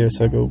several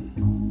years ago.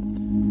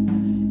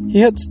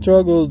 He had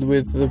struggled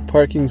with the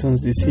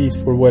Parkinson's disease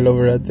for well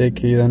over a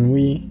decade, and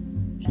we,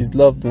 his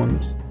loved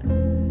ones,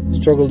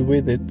 struggled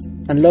with it,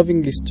 and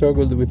lovingly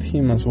struggled with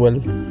him as well.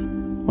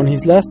 On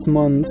his last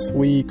months,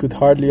 we could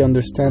hardly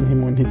understand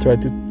him when he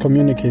tried to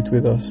communicate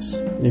with us.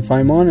 If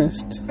I'm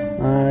honest,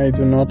 I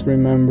do not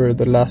remember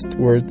the last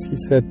words he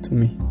said to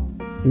me.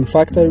 In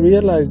fact, I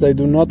realized I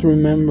do not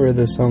remember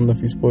the sound of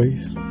his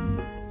voice.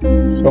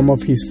 Some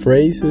of his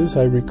phrases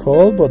I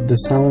recall, but the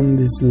sound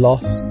is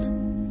lost.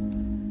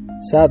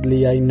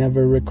 Sadly, I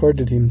never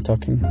recorded him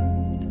talking.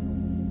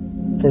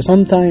 For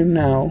some time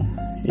now,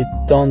 it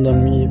dawned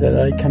on me that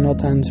I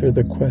cannot answer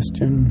the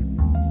question,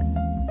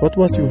 what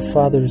was your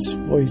father's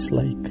voice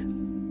like?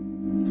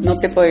 No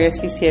te podría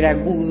decir si era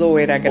agudo o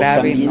era grave.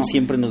 O también no.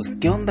 Siempre nos...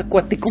 ¿Qué onda,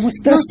 cuate? ¿Cómo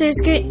estás? No sé,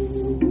 es que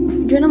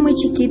yo era muy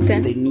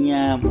chiquita.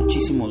 Tenía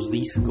muchísimos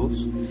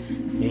discos.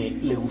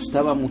 Le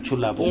gustaba mucho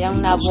la voz. Era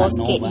una voz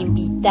que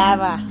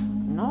invitaba,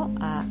 ¿no?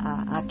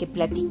 a que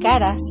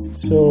platicaras.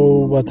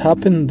 So what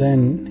happened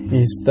then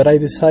is that I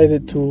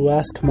decided to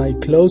ask my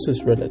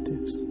closest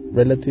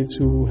relatives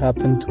who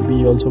happened to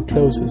be also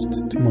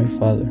closest to my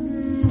father.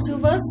 Su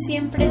voz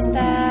siempre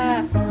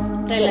está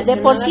relacionada. De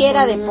por sí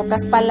era de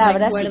pocas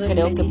palabras y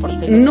creo que por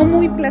teléfono. No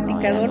muy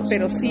platicador,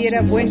 pero sí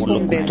era buen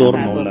conversador.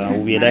 No la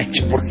hubiera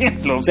hecho, por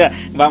ejemplo. O sea,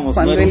 vamos,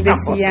 cuando no era él una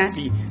decía voz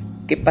así.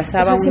 Que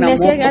pasaba si una me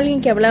moto. hacía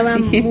alguien que hablaba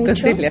y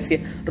entonces mucho, le hacía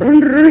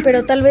run, run.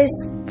 Pero tal vez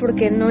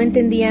porque no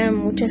entendía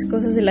muchas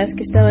cosas de las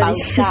que estaba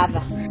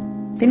pausada.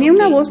 diciendo. Tenía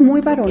una voz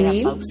muy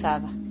varonil,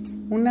 pausada.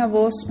 Una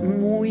voz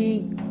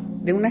muy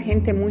de una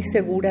gente muy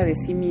segura de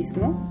sí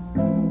mismo.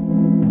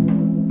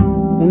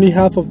 Only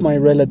half of my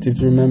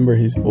relatives remember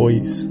his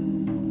voice.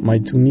 my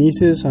 2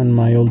 nieces, and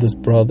my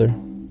oldest brother.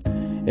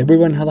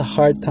 Everyone had a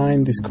hard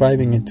time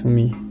describing it to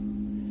me.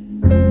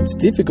 It's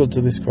difficult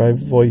to describe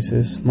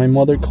voices. My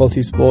mother called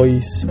his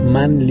voice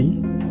manly.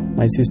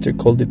 My sister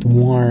called it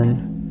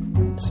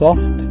warm.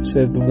 Soft,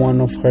 said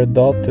one of her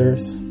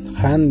daughters.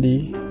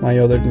 Handy, my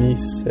other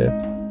niece said.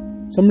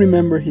 Some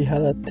remember he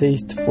had a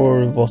taste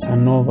for bossa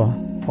nova.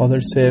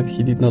 Others said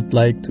he did not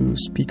like to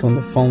speak on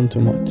the phone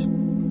too much.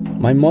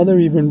 My mother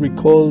even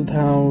recalled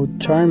how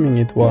charming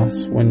it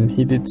was when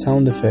he did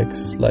sound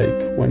effects,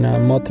 like when a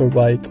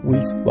motorbike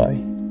whizzed by.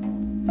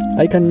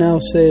 I can now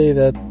say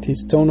that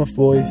his tone of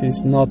voice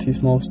is not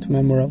his most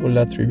memorable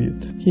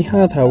attribute. He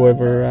had,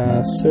 however,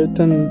 a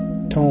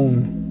certain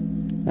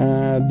tone,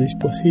 a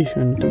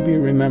disposition to be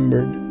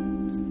remembered.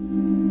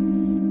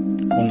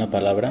 Una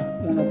palabra.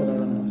 Una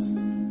palabra más.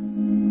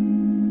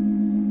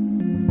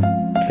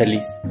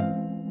 Feliz.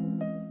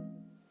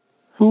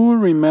 Who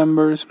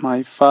Remembers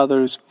My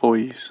Father's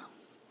Voice?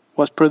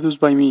 Was produced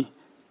by me,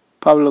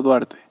 Pablo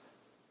Duarte.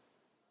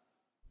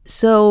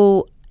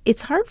 So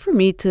it's hard for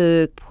me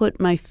to put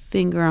my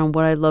finger on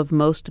what I love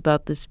most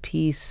about this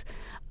piece,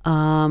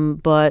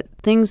 but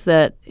things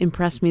that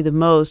impress me the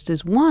most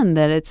is, one,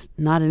 that it's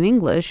not in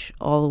English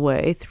all the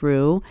way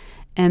through,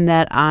 and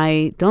that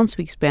I don't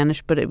speak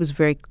Spanish, but it was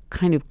very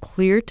kind of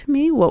clear to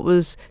me what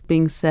was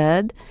being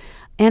said.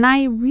 And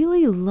I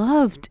really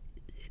loved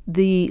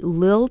the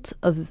lilt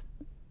of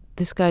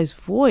this guy's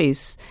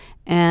voice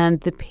and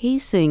the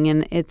pacing,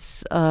 and it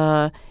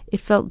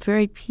felt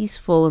very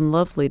peaceful and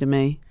lovely to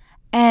me.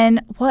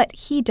 And what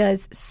he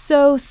does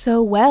so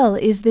well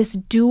is this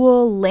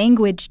dual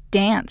language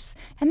dance,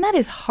 and that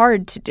is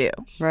hard to do.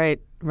 Right.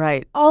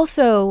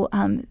 Also,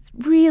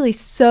 really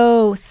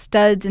so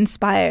Studs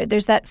inspired.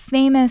 There's that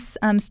famous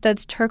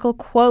Studs Terkel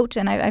quote,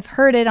 and I've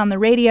heard it on the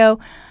radio.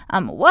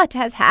 What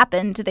has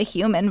happened to the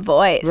human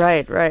voice?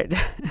 Right.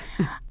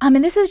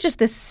 And this is just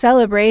this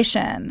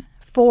celebration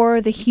for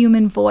the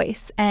human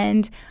voice,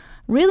 and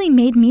really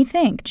made me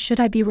think, should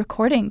I be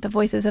recording the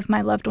voices of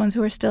my loved ones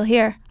who are still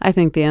here? I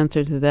think the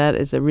answer to that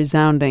is a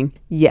resounding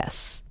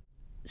yes.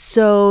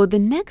 So the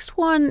next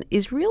one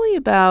is really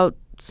about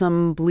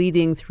some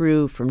bleeding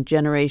through from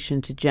generation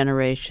to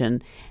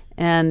generation.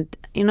 And,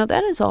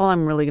 that is all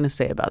I'm really going to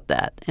say about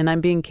that. And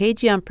I'm being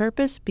cagey on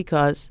purpose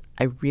because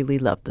I really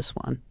love this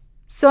one.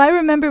 So I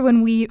remember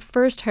when we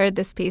first heard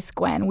this piece,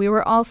 Gwen, we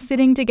were all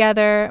sitting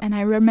together, and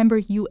I remember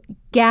you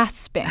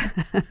gasping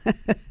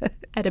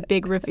at a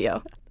big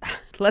reveal.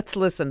 Let's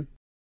listen.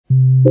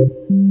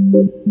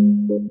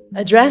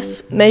 A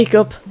dress,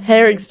 makeup,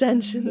 hair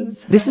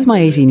extensions. This is my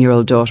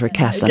 18-year-old daughter,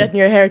 Kathleen. Getting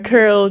your hair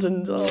curled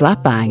and all.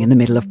 Slap bang in the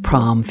middle of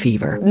prom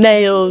fever.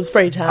 Nails,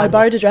 spray tan. I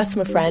borrowed a dress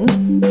from a friend.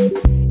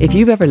 If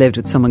you've ever lived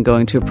with someone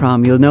going to a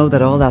prom, you'll know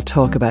that all that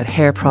talk about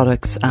hair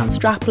products and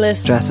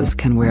strapless dresses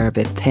can wear a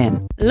bit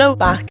thin. Low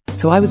back.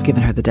 So I was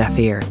giving her the deaf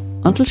ear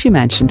until she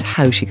mentioned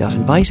how she got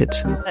invited.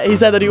 He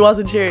said that he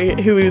wasn't sure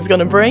who he was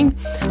going to bring.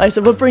 I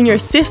said, well, bring your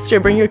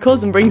sister, bring your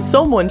cousin, bring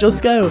someone,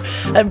 just go.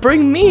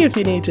 Bring me if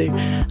you need to.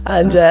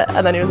 And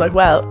then he was like,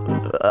 well,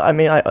 I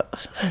mean,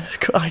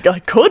 I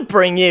could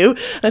bring you.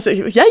 And I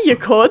said, yeah, you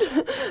could.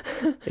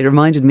 It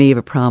reminded me of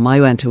a prom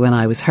I went to when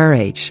I was her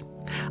age.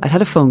 I'd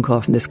had a phone call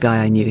from this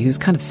guy I knew. He was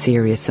kind of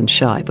serious and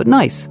shy, but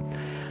nice.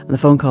 And the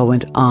phone call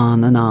went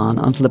on and on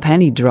until the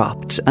penny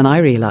dropped and I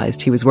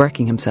realised he was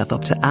working himself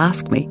up to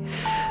ask me.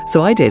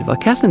 So I did what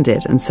Kathleen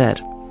did and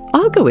said,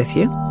 I'll go with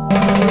you. Well,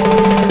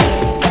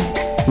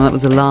 that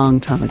was a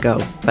long time ago,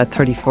 about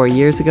 34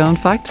 years ago in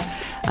fact,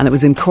 and it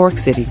was in Cork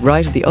City,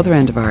 right at the other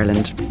end of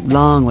Ireland,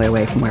 long way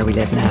away from where we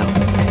live now.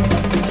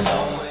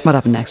 What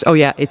happened next? Oh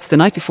yeah, it's the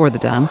night before the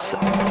dance.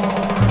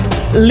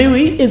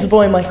 Louis is a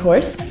boy in my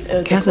course.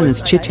 Kathleen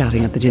is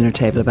chit-chatting at the dinner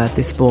table about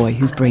this boy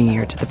who's bringing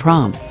her to the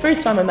prom.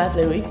 First time I met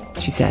Louis.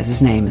 She says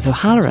his name is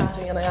O'Halloran.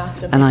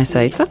 And I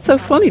say, that's so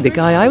funny, the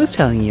guy I was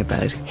telling you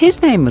about,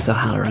 his name was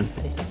O'Halloran.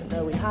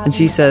 And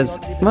she says,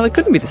 well, it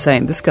couldn't be the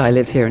same. This guy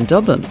lives here in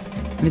Dublin.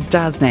 And his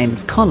dad's name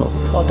is Connell.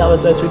 Oh, that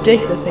was the most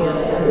ridiculous thing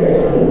I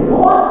ever.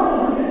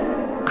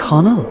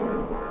 Connell?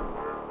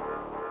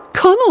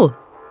 Connell!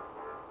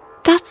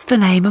 That's the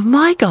name of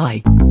my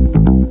guy.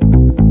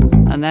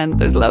 And then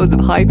there's loads of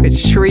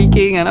high-pitched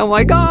shrieking and oh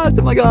my God,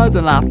 and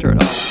laughter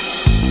and all.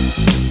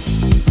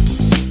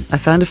 I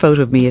found a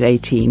photo of me at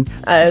 18.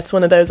 It's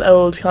one of those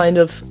old kind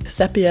of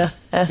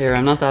sepia-esque Here,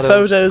 I'm not that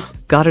photos.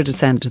 Old. Got her to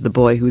send it to the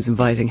boy who was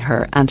inviting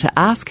her and to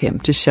ask him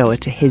to show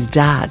it to his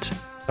dad.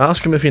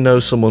 Ask him if he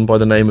knows someone by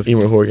the name of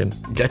Emer Horgan.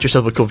 Get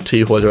yourself a cup of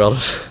tea while you're at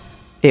it.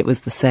 It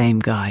was the same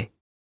guy.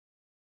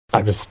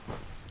 I was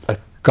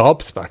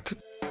gobsmacked.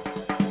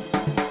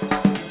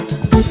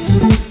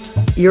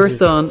 Your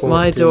son,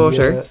 my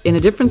daughter, in a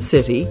different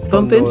city,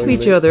 bump into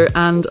each other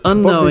and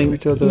unknowing.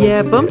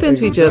 Bump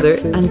into each other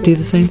and do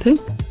the same thing.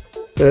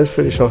 Yeah, it's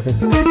pretty shocking.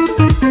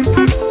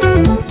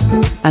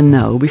 And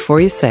no,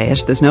 before you say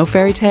it, there's no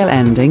fairy tale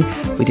ending.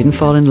 We didn't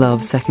fall in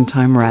love second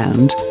time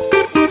round.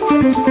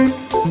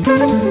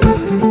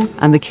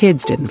 And the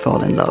kids didn't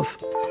fall in love.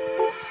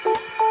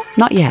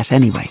 Not yet,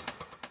 anyway.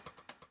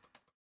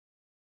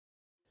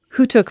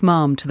 Who Took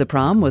Mom to the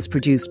Prom was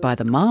produced by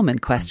the mom in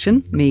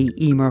question, me,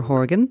 Emer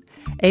Horgan,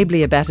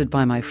 ably abetted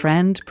by my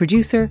friend,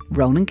 producer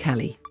Ronan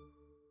Kelly.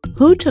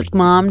 Who Took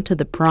Mom to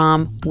the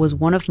Prom was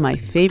one of my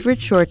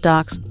favorite short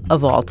docs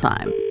of all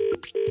time.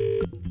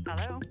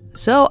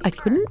 So I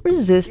couldn't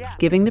resist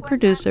giving the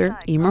producer,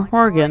 Emer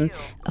Horgan,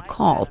 a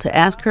call to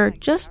ask her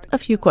just a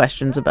few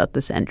questions about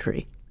this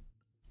entry.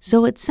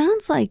 So it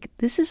sounds like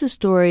this is a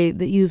story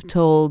that you've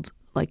told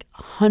like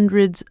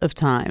hundreds of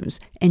times,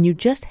 and you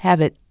just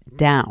have it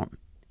down,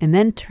 and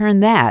then turn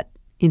that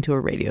into a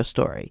radio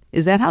story.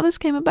 Is that how this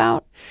came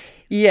about?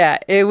 Yeah,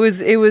 it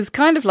was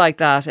kind of like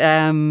that.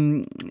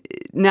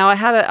 Now I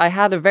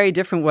had a very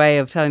different way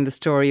of telling the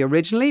story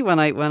originally when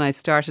I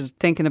started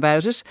thinking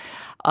about it.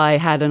 I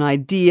had an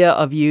idea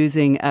of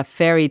using a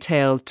fairy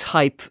tale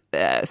type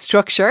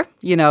structure,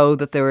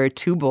 that there were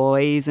 2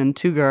 boys and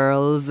 2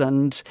 girls,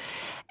 and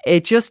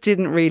it just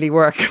didn't really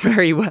work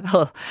very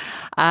well.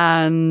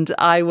 And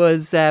I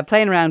was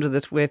playing around with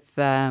it with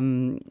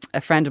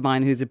a friend of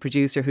mine who's a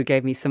producer who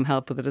gave me some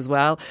help with it as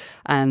well.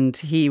 And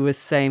he was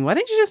saying, why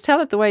don't you just tell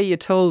it the way you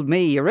told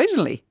me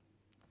originally?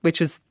 Which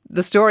was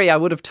the story I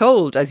would have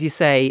told, as you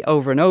say,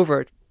 over and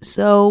over.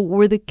 So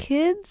were the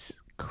kids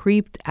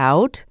creeped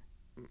out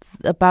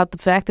about the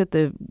fact that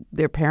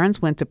their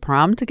parents went to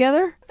prom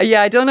together?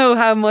 Yeah, I don't know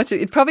how much.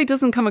 It probably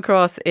doesn't come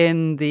across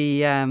in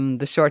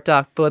the short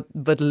doc, but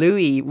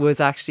Louis was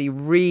actually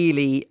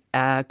really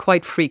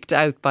quite freaked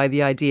out by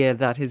the idea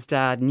that his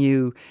dad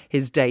knew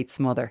his date's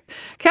mother.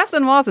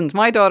 Kathleen wasn't.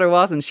 My daughter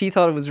wasn't. She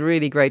thought it was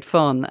really great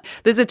fun.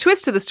 There's a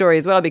twist to the story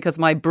as well, because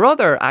my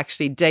brother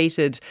actually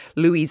dated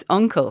Louis's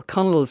uncle,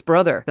 Connell's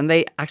brother, and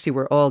they actually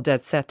were all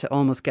dead set to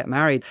almost get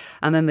married,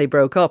 and then they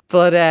broke up.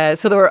 But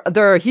so there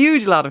are a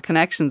huge lot of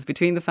connections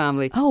between the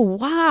family. Oh,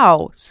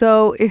 wow.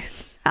 So it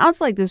sounds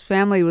like this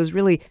family was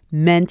really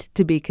meant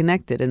to be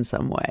connected in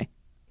some way.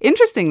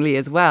 Interestingly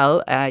as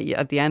well,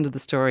 at the end of the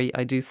story,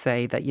 I do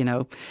say that,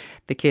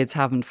 the kids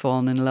haven't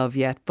fallen in love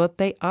yet, but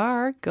they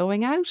are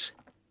going out.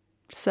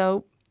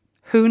 So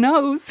who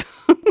knows?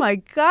 Oh my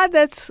God,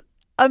 that's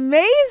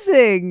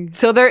amazing.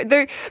 So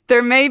there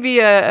may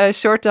be a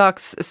short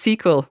docs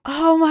sequel.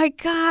 Oh my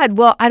God.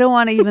 Well, I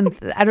don't even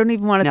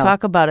want to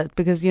talk about it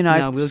because,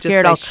 I'm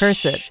scared I'll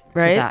curse it,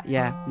 right? That.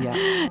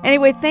 Yeah.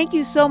 Anyway, thank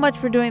you so much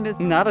for doing this.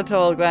 Not at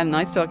all, Gwen.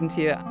 Nice talking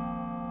to you.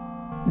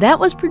 That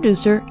was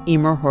producer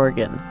Emer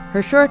Horgan.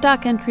 Her short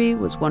doc entry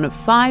was one of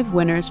 5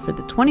 winners for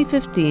the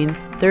 2015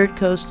 Third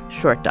Coast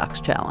Short Docs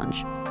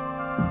Challenge.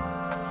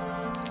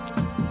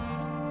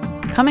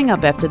 Coming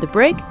up after the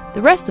break,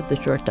 the rest of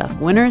the short doc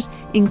winners,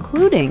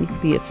 including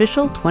the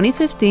official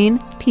 2015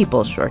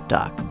 People Short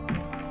Doc.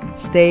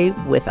 Stay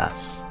with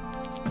us.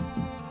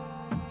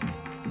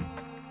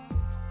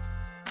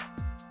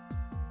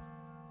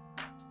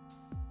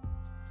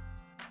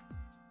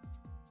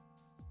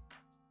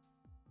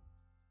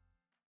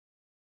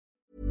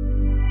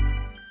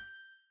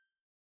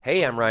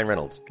 Hey, I'm Ryan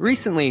Reynolds.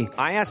 Recently,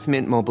 I asked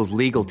Mint Mobile's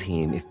legal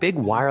team if big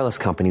wireless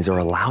companies are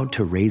allowed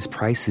to raise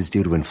prices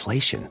due to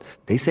inflation.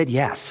 They said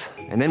yes.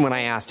 And then when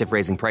I asked if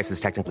raising prices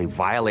technically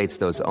violates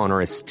those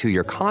onerous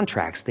 2-year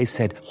contracts, they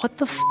said, "What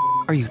the f***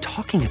 are you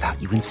talking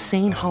about, you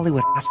insane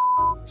Hollywood ass?"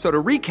 So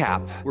to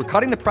recap, we're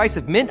cutting the price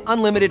of Mint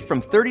Unlimited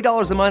from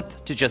 $30 a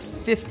month to just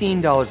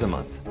 $15 a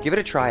month. Give it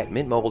a try at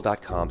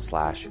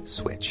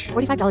mintmobile.com/switch.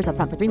 $45 up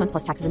front for 3 months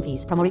plus taxes and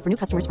fees. Promo rate for new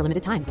customers for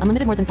limited time.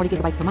 Unlimited more than 40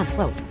 gigabytes per month.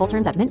 Slows full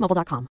terms at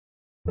mintmobile.com.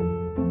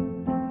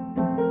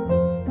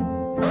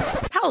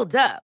 Hold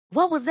up.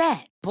 What was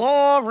that?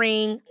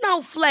 Boring.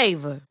 No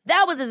flavor.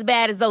 That was as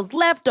bad as those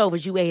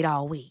leftovers you ate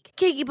all week.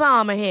 Keke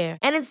Palmer here,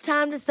 and it's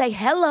time to say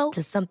hello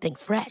to something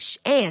fresh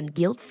and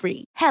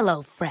guilt-free.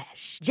 Hello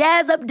Fresh.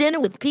 Jazz up dinner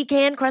with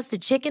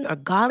pecan-crusted chicken or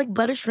garlic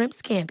butter shrimp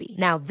scampi.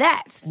 Now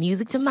that's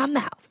music to my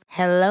mouth.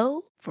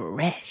 Hello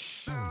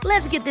Fresh.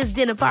 Let's get this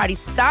dinner party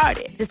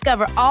started.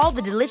 Discover all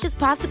the delicious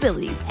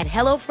possibilities at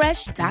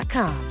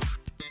hellofresh.com.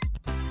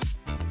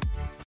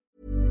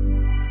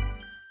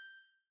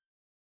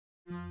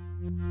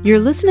 You're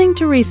listening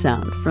to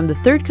Resound from the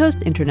Third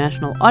Coast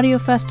International Audio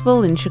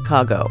Festival in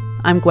Chicago.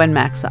 I'm Gwen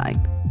Macsai.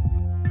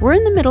 We're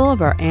in the middle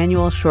of our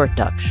annual Short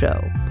Doc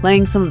show,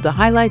 playing some of the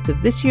highlights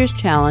of this year's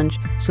challenge,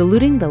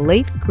 saluting the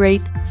late,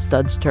 great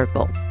Studs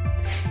Terkel.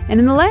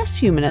 And in the last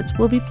few minutes,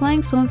 we'll be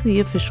playing some of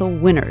the official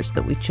winners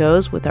that we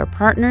chose with our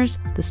partners,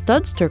 the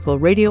Studs Terkel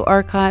Radio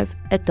Archive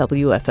at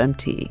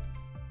WFMT.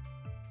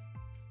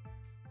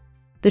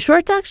 The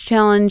Short Docs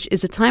Challenge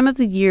is a time of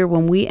the year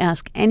when we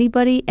ask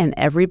anybody and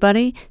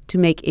everybody to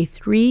make a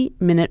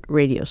 3-minute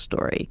radio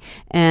story.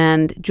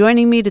 And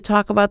joining me to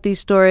talk about these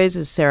stories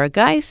is Sarah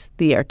Geis,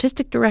 the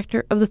artistic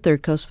director of the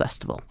Third Coast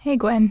Festival. Hey,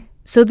 Gwen.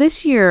 So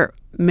this year,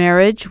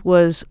 marriage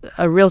was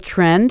a real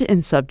trend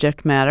in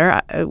subject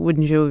matter.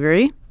 Wouldn't you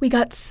agree? We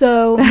got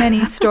so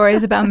many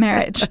stories about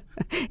marriage.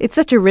 It's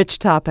such a rich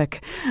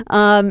topic.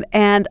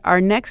 And our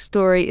next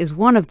story is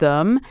one of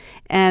them.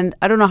 And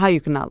I don't know how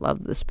you can not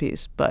love this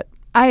piece, but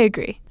I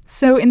agree.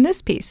 So in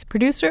this piece,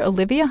 producer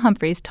Olivia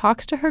Humphreys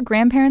talks to her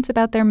grandparents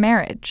about their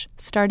marriage,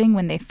 starting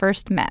when they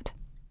first met.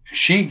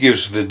 She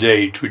gives the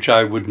date, which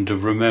I wouldn't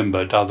have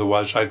remembered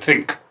otherwise, I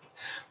think.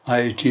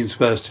 My 18th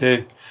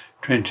birthday,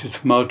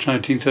 20th March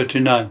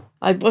 1939.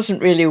 I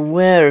wasn't really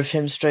aware of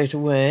him straight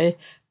away.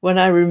 When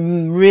I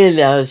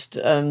realised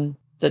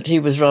that he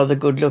was rather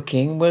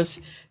good-looking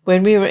was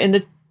when we were in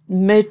the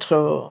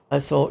metro. I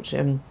thought,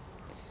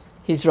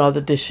 he's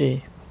rather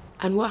dishy.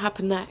 And what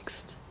happened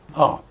next?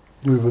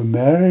 We were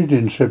married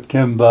in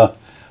September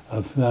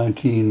of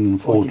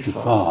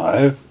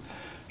 1945,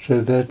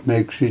 so that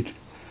makes it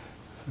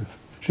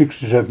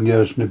 67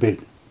 years and a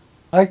bit.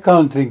 I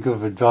can't think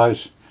of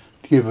advice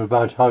to give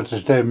about how to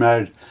stay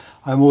married.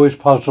 I'm always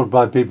puzzled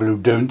by people who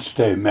don't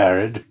stay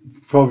married.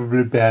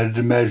 Probably bad at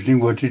imagining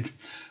what it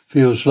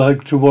feels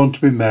like to want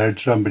to be married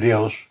to somebody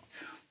else,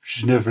 which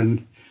is never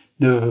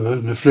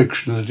an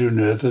affliction that you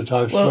know that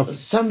I've suffered.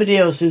 Somebody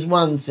else is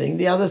one thing.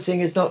 The other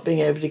thing is not being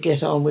able to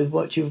get on with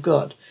what you've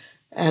got.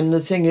 And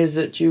the thing is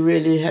that you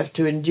really have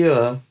to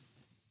endure.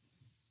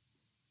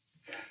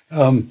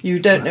 You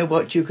don't know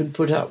what you can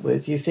put up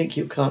with. You think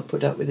you can't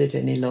put up with it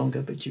any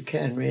longer, but you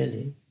can,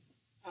 really.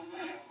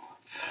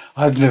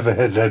 I've never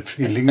had that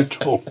feeling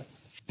at all.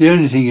 The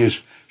only thing is,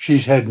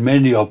 she's had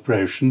many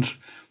operations,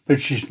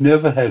 but she's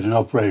never had an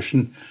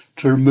operation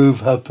to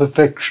remove her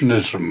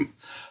perfectionism.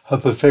 Her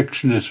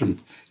perfectionism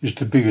is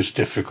the biggest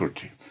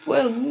difficulty.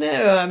 Well,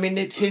 no, I mean,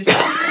 it's his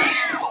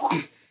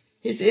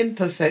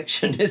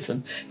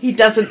imperfectionism. He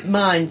doesn't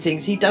mind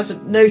things. He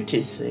doesn't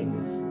notice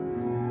things.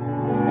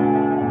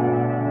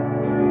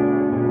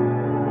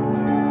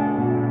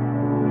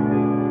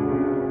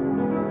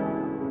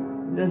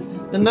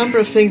 The number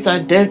of things I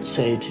don't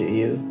say to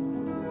you.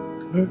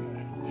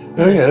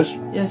 Oh, yes.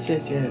 Yes.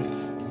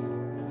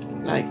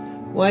 Like,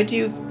 why do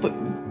you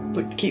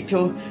keep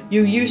your...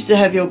 You used to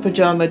have your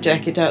pyjama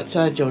jacket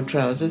outside your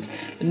trousers,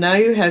 and now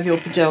you have your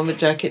pyjama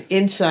jacket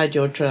inside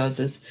your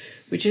trousers,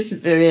 which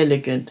isn't very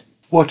elegant.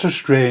 What a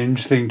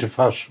strange thing to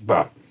fuss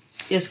about.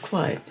 Yes,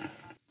 quite.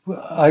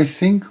 Well, I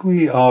think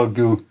we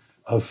argue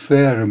a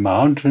fair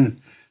amount, and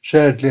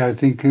sadly I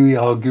think we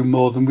argue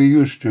more than we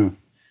used to.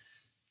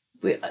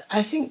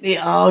 I think the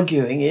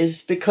arguing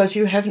is because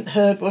you haven't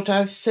heard what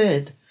I've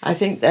said. I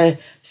think they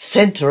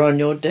centre on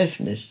your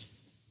deafness.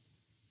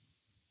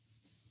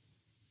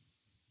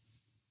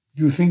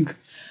 You think?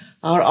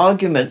 Our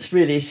arguments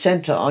really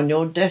centre on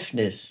your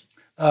deafness.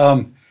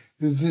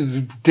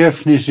 The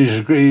deafness is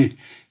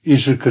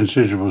a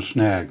considerable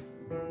snag.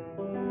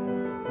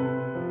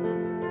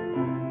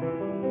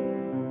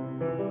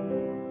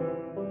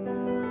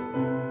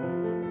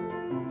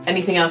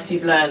 Anything else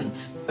you've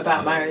learnt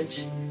about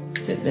marriage?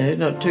 I don't know,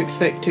 not to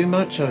expect too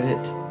much of it.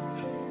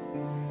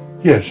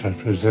 Yes, I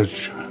suppose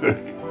that's true.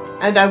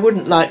 And I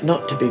wouldn't like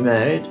not to be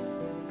married.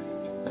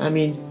 I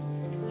mean,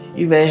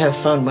 you may have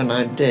fun when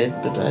I'm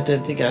dead, but I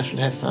don't think I shall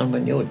have fun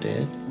when you're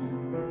dead.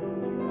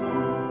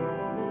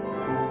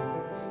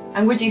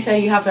 And would you say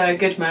you have a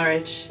good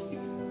marriage?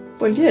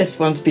 Well, yes,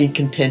 one's been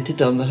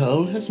contented on the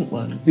whole, hasn't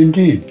one?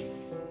 Indeed.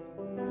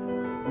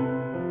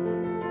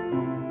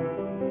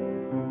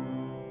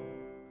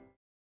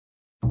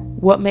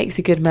 What Makes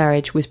a Good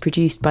Marriage was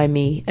produced by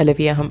me,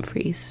 Olivia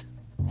Humphreys.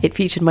 It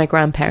featured my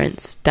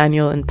grandparents,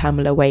 Daniel and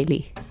Pamela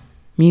Whaley.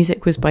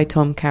 Music was by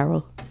Tom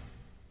Carroll.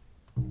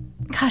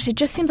 Gosh, it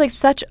just seems like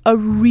such a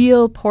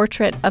real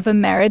portrait of a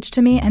marriage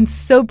to me, and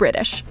so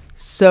British.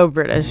 So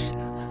British.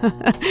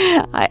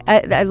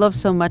 I love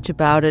so much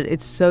about it.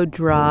 It's so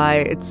dry.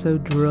 It's so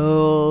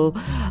droll.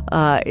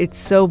 It's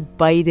so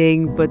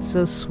biting, but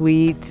so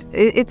sweet.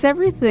 It's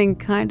everything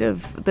kind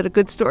of that a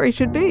good story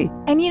should be.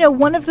 And,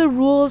 one of the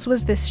rules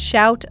was this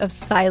shout of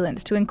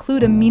silence, to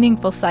include a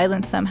meaningful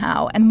silence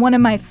somehow. And one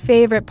of my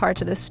favorite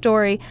parts of this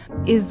story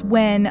is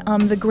when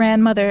the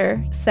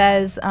grandmother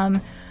says,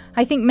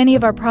 I think many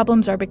of our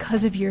problems are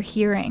because of your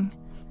hearing.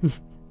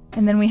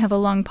 And then we have a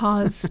long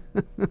pause.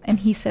 And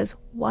he says,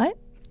 what?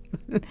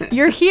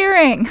 Your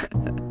hearing.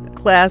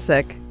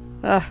 Classic.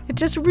 It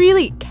just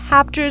really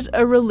captures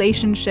a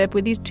relationship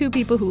with these two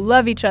people who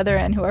love each other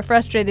and who are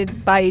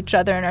frustrated by each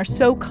other and are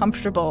so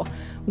comfortable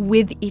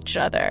with each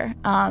other.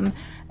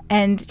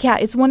 And yeah,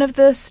 it's one of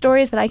the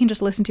stories that I can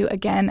just listen to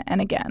again and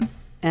again.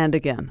 And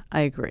again,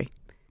 I agree.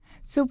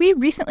 So we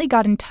recently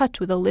got in touch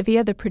with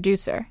Olivia, the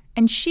producer,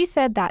 and she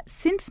said that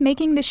since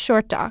making this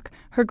short doc,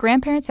 her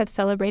grandparents have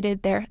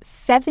celebrated their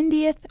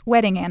 70th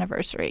wedding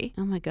anniversary.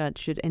 Oh my God,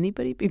 should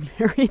anybody be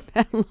married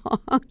that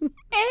long?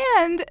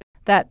 And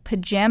that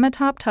pajama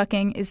top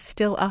tucking is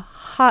still a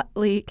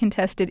hotly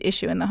contested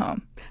issue in the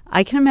home.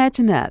 I can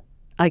imagine that.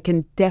 I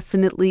can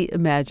definitely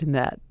imagine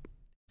that.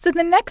 So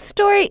the next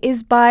story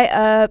is by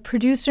a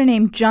producer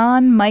named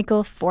John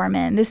Michael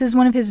Foreman. This is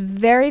one of his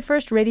very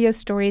first radio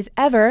stories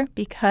ever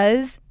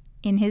because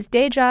in his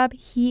day job,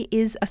 he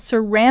is a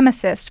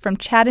ceramicist from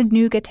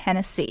Chattanooga,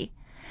 Tennessee.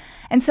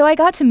 And so I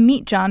got to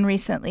meet John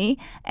recently,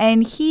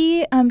 and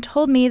he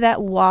told me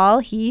that while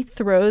he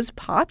throws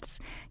pots,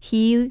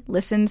 he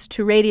listens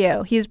to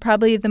radio. He is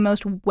probably the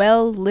most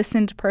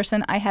well-listened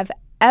person I have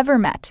ever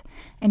met.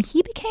 And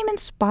he became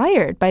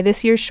inspired by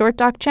this year's Short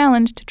Doc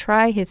Challenge to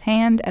try his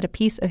hand at a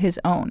piece of his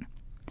own.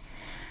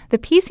 The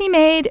piece he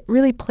made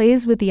really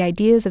plays with the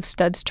ideas of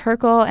Studs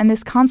Terkel and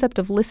this concept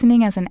of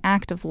listening as an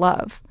act of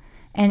love.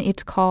 And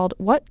it's called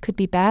What Could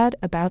Be Bad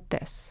About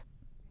This?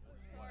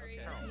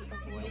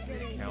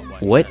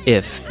 What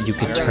if you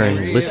could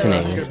turn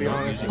listening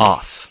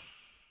off?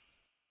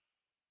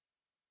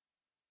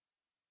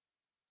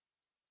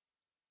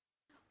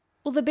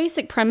 Well, the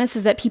basic premise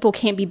is that people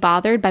can't be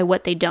bothered by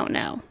what they don't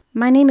know.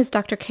 My name is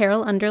Dr.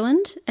 Carol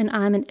Underland, and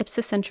I'm an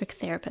ipsocentric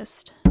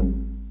therapist.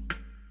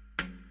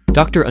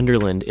 Dr.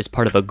 Underland is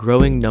part of a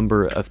growing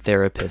number of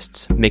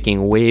therapists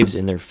making waves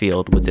in their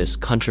field with this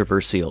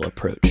controversial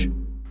approach.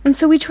 And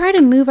so we try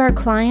to move our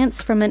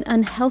clients from an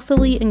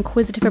unhealthily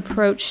inquisitive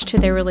approach to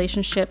their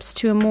relationships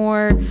to a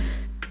more,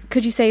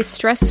 could you say,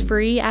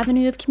 stress-free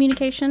avenue of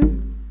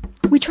communication.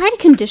 We try to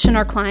condition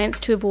our clients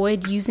to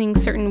avoid using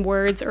certain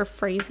words or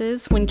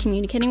phrases when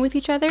communicating with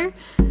each other.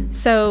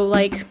 So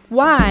like,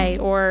 why,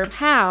 or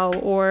how,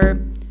 or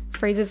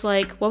phrases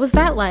like, what was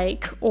that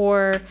like,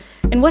 or,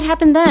 and what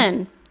happened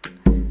then?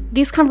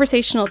 These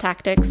conversational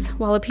tactics,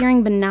 while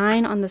appearing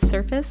benign on the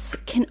surface,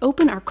 can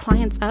open our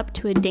clients up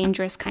to a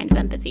dangerous kind of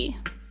empathy.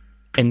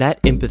 And that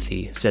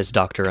empathy, says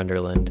Dr.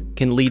 Underland,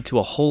 can lead to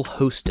a whole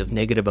host of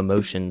negative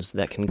emotions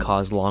that can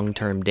cause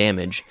long-term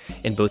damage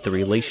in both the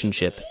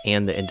relationship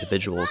and the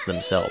individuals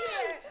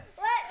themselves.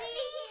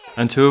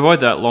 And to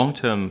avoid that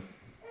long-term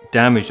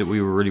damage that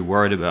we were really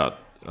worried about,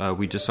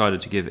 we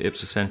decided to give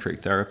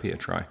ipsocentric therapy a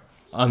try.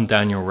 I'm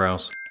Daniel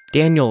Rouse.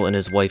 Daniel and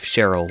his wife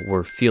Cheryl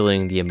were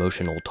feeling the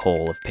emotional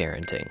toll of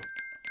parenting.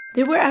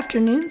 There were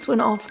afternoons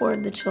when all four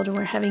of the children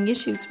were having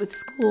issues with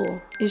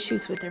school,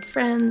 issues with their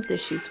friends,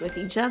 issues with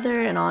each other,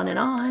 and on.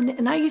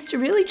 And I used to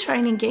really try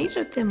and engage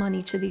with them on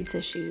each of these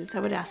issues. I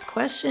would ask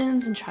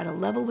questions and try to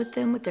level with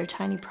them with their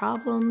tiny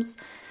problems.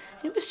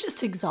 And it was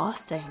just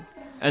exhausting.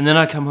 And then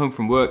I'd come home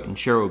from work and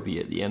Cheryl would be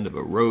at the end of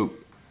a rope,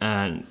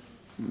 and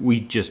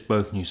we just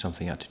both knew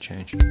something had to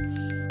change.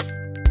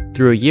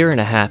 Through a year and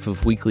a half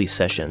of weekly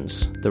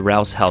sessions, the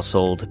Rouse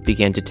household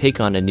began to take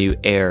on a new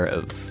air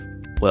of,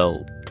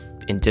 well,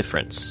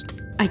 indifference.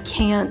 I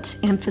can't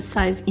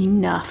emphasize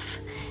enough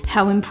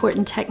how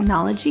important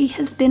technology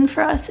has been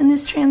for us in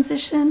this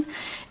transition,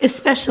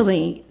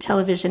 especially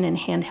television and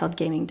handheld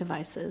gaming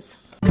devices.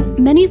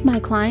 Many of my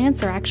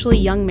clients are actually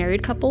young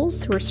married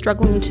couples who are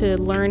struggling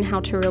to learn how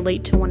to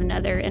relate to one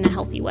another in a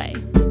healthy way.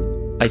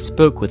 I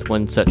spoke with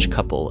one such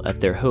couple at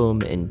their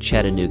home in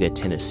Chattanooga,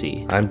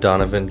 Tennessee. I'm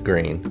Donovan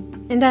Green.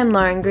 And I'm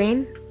Lauren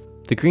Green.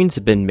 The Greens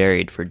have been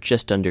married for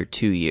just under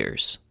 2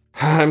 years.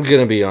 I'm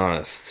gonna be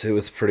honest, it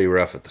was pretty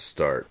rough at the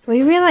start.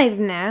 We realize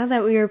now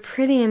that we were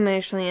pretty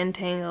emotionally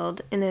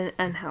entangled in an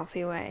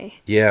unhealthy way.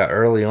 Yeah,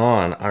 early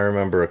on, I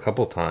remember a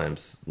couple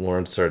times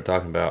Lauren started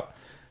talking about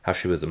how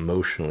she was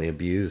emotionally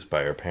abused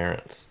by her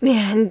parents.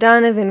 Yeah, and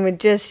Donovan would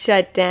just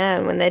shut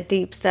down when that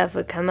deep stuff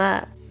would come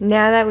up.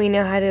 Now that we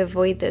know how to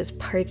avoid those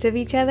parts of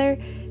each other,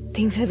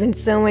 things have been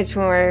so much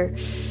more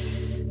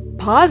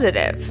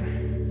positive.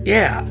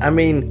 Yeah, I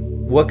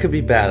mean, what could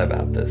be bad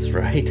about this,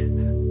 right?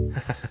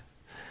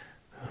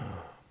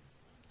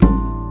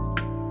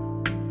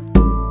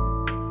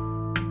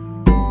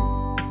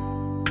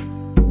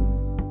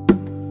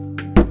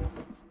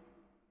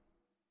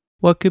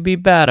 What Could Be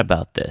Bad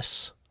About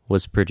This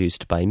was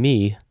produced by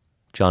me,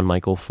 John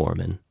Michael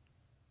Foreman.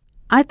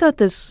 I thought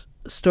this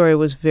story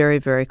was very,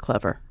 very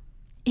clever.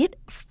 It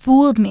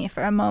fooled me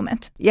for a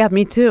moment. Yeah,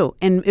 me too.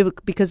 And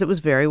because it was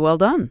very well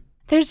done.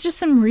 There's just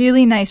some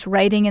really nice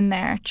writing in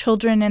there.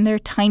 Children and their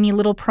tiny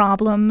little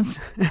problems.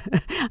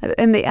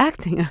 And the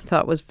acting, I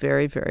thought, was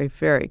very, very,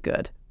 very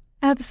good.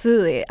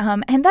 Absolutely.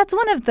 And that's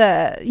one of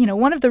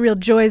the real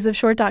joys of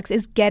Short Docs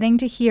is getting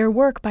to hear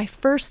work by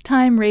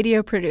first-time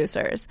radio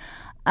producers.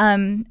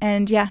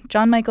 And yeah,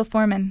 John Michael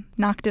Foreman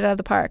knocked it out of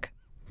the park.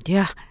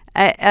 Yeah.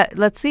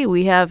 Let's see.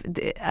 We have,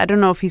 I don't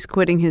know if he's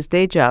quitting his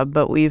day job,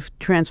 but we've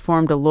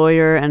transformed a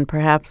lawyer and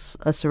perhaps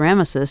a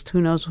ceramicist.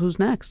 Who knows who's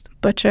next?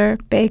 Butcher,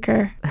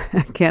 baker.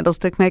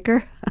 Candlestick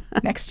maker?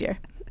 Next year.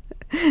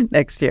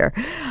 Next year.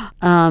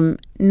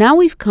 Now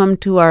we've come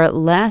to our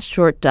last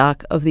short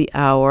doc of the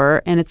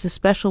hour, and it's a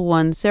special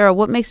one. Sarah,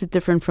 what makes it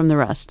different from the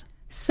rest?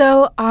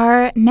 So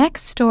our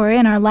next story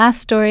and our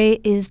last story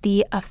is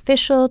the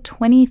official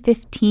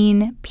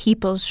 2015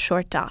 People's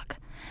Short Doc.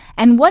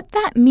 And what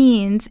that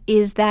means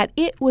is that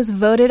it was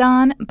voted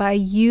on by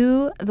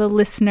you, the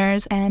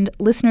listeners, and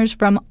listeners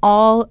from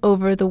all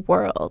over the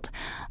world.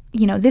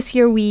 You know, this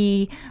year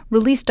we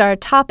released our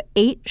top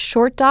 8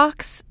 short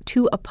docs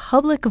to a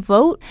public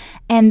vote,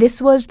 and this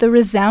was the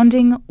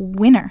resounding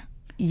winner.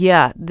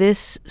 Yeah,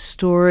 this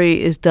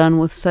story is done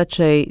with such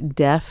a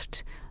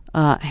deft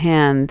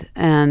hand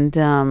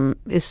and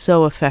is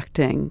so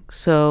affecting.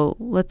 So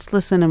let's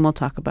listen and we'll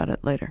talk about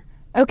it later.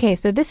 Okay,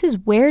 so this is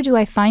Where Do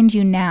I Find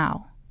You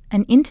Now?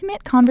 An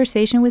intimate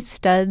conversation with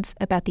Studs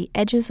about the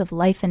edges of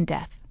life and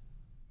death.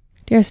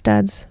 Dear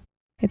Studs,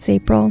 it's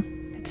April.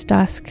 It's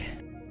dusk.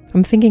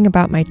 I'm thinking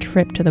about my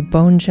trip to the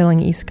bone-chilling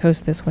East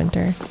Coast this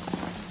winter.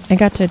 I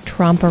got to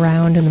tromp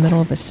around in the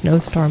middle of a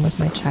snowstorm with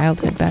my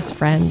childhood best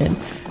friend and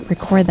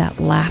record that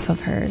laugh of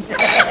hers.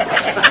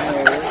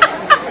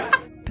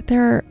 But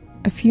there are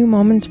a few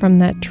moments from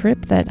that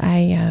trip that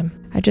I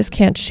just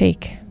can't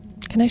shake.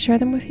 Can I share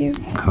them with you?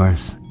 Of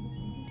course.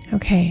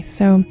 Okay,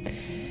 so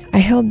I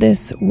held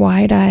this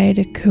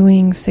wide-eyed,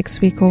 cooing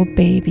 6-week-old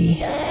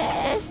baby.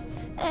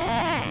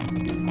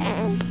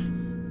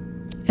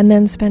 And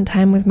then spent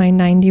time with my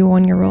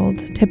 91-year-old,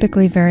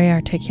 typically very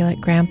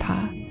articulate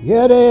grandpa.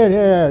 Get in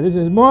here, this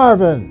is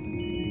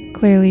Marvin.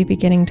 Clearly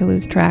beginning to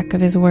lose track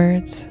of his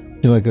words.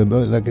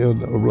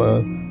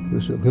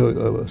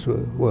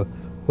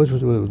 What's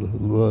with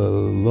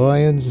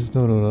lions?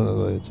 No,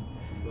 lions.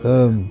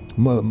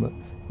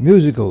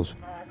 Musicals.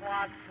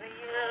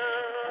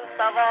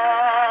 Of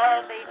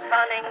all these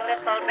cunning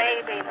little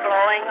babies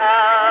growing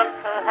up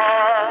to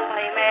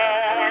holy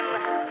men.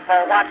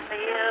 For what's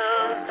the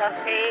use of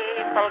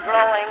people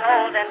growing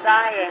old and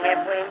dying if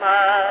we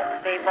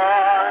must be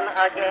born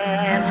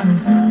again?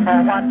 For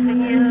what's the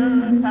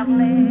use of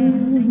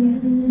living?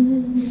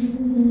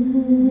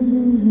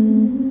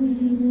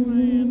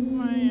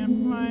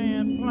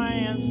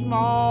 Playing,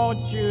 small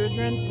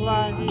children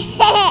play.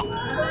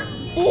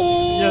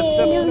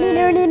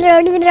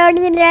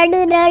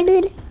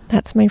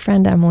 That's my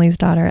friend Emily's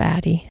daughter,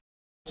 Addie.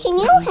 Can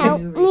you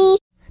help me?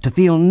 To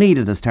feel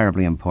needed is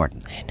terribly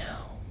important. I know.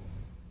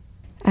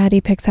 Addie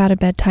picks out a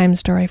bedtime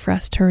story for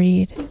us to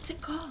read. What's it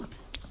called?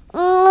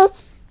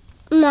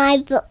 My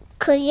book,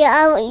 because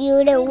I want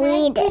you to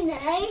read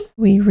it.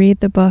 We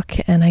read the book,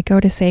 and I go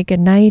to say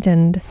goodnight,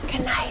 and...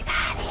 Good night,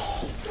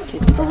 Addie.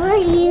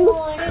 Love you.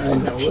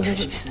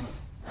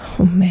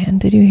 Oh, man,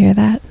 did you hear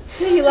that?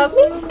 You love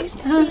me?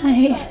 Good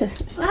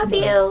night. Love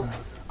you.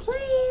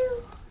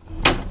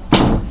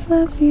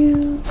 Love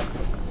you.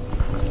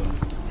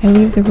 I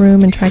leave the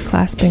room and try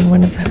clasping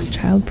one of those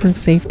child-proof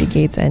safety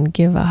gates and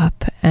give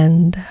up,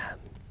 and...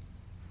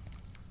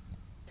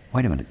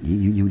 Wait a minute,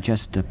 you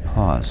just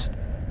paused.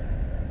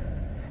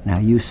 Now,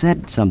 you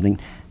said something.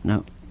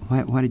 Now,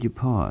 why did you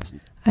pause?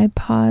 I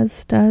paused,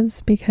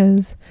 Studs,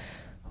 because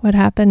what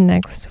happened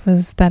next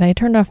was that I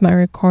turned off my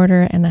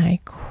recorder and I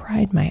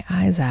cried my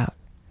eyes out.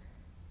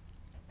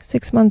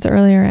 6 months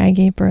earlier, I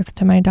gave birth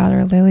to my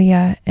daughter,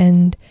 Lilia,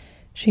 and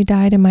she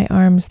died in my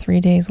arms 3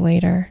 days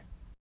later.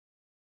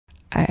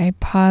 I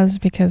paused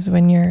because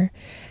when you're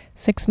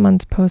 6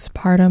 months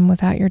postpartum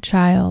without your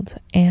child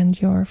and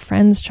your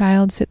friend's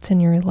child sits in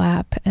your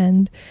lap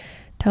and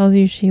tells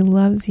you she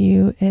loves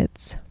you,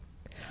 it's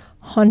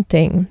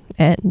haunting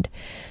and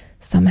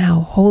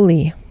somehow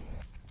holy.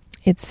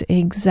 It's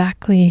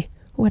exactly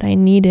what I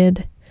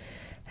needed,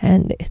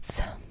 and it's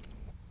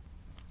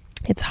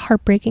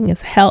heartbreaking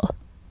as hell.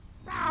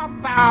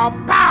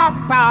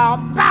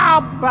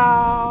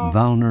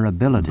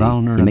 Vulnerability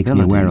makes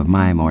me aware of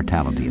my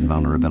mortality and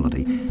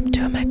vulnerability. I'm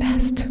doing my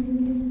best.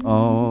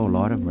 Oh,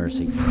 Lord of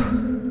mercy.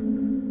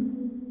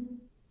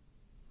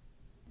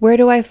 Where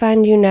Do I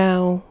Find You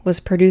Now was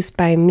produced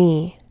by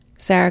me,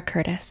 Sarah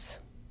Curtis.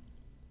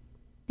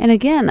 And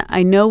again,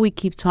 I know we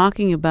keep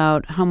talking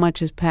about how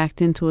much is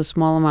packed into a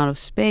small amount of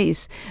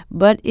space,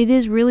 but it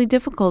is really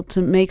difficult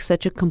to make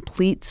such a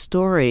complete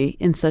story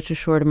in such a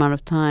short amount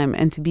of time,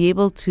 and to be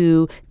able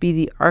to be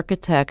the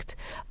architect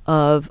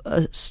of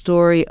a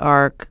story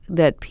arc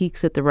that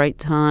peaks at the right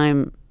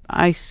time.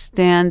 I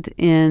stand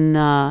in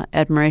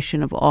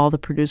admiration of all the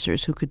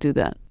producers who could do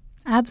that.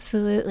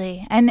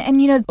 Absolutely.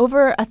 And you know,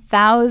 over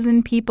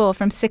 1,000 people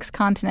from 6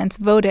 continents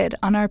voted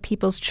on our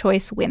People's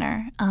Choice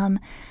winner.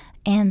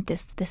 And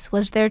this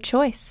was their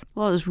choice.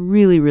 Well, it was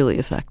really, really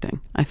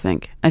affecting, I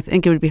think. I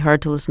think it would be hard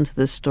to listen to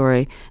this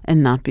story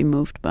and not be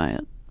moved by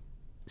it.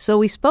 So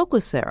we spoke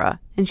with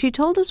Sarah, and she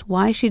told us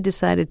why she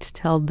decided to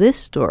tell this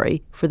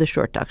story for the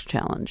Short Docs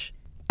Challenge.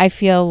 I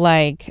feel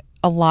like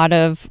a lot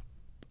of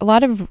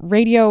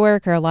radio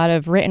work or a lot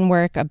of written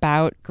work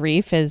about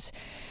grief is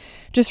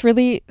just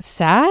really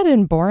sad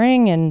and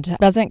boring and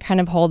doesn't kind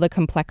of hold the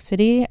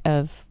complexity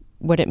of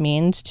what it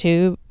means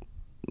to,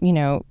 you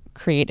know,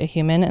 create a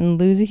human and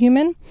lose a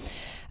human.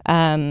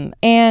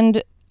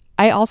 And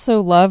I also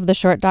love the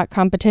Short Doc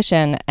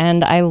competition,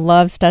 and I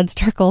love Studs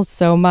Terkel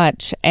so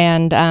much.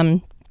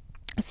 And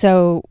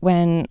so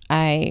when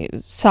I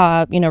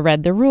saw,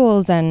 read the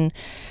rules and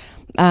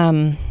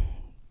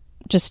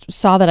just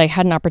saw that I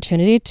had an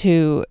opportunity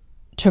to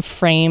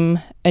frame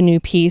a new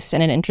piece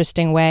in an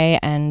interesting way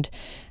and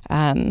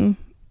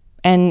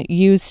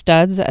use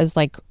Studs as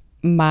like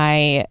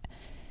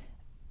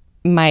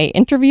my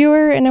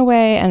interviewer in a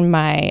way and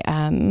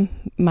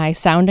my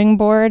sounding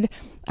board,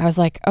 I was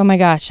like, oh my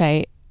gosh,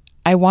 I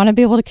want to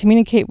be able to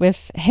communicate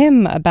with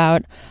him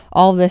about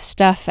all this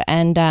stuff,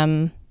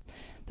 and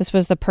this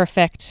was the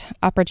perfect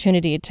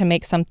opportunity to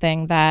make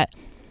something that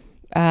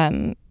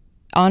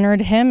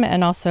honored him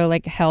and also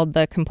like held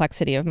the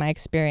complexity of my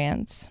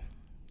experience.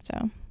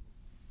 So,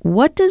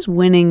 what does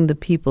winning the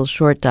People's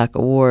Short Doc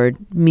Award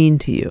mean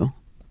to you?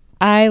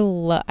 I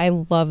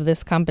love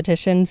this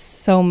competition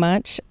so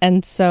much,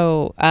 and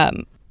so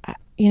I'm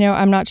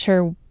not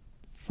sure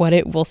what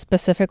it will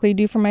specifically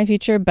do for my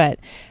future, but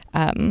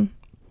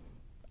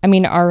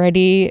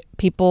already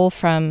people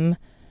from,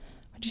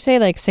 would you say,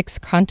 like 6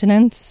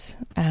 continents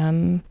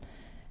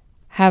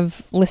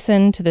have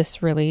listened to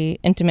this really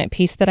intimate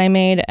piece that I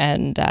made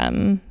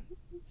and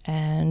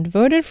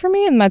voted for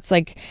me, and that's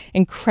like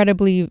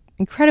incredibly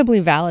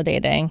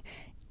validating.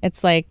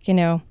 It's like, you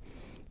know,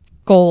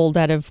 gold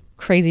out of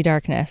crazy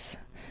darkness.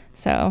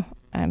 So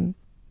I'm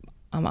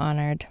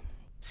honored.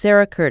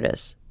 Sarah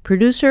Curtis,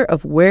 producer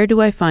of Where Do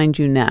I Find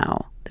You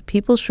Now?, the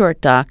People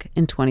Short Doc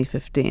in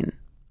 2015.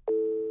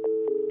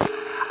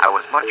 I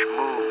was much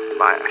moved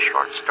by a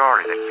short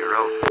story that you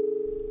wrote.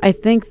 I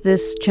think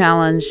this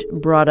challenge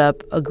brought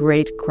up a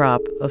great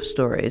crop of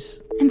stories.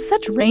 And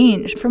such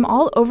range from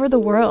all over the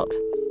world.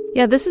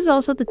 Yeah, this is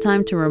also the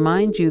time to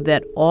remind you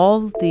that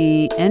all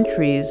the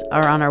entries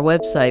are on our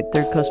website,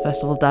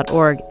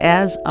 thirdcoastfestival.org,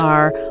 as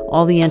are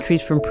all the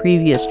entries from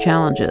previous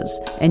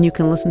challenges. And you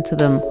can listen to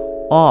them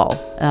all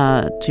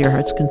to your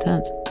heart's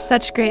content.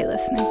 Such great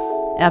listening.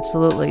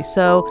 Absolutely.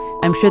 So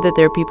I'm sure that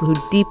there are people who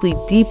deeply,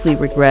 deeply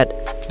regret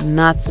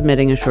not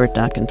submitting a short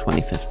doc in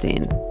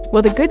 2015.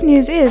 Well, the good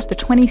news is the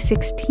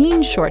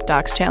 2016 Short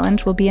Docs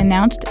Challenge will be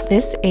announced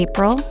this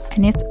April,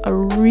 and it's a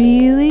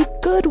really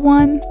good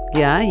one.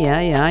 Yeah.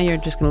 You're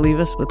just going to leave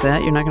us with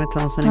that? You're not going to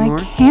tell us anymore?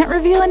 I can't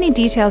reveal any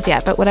details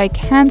yet, but what I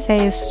can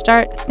say is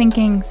start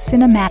thinking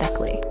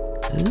cinematically.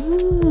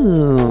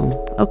 Ooh.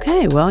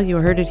 Okay, well, you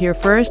heard it here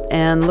first,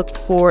 and look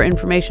for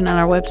information on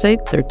our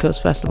website,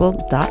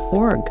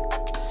 thirdcoastfestival.org.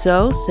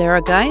 So,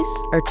 Sarah Geis,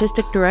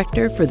 Artistic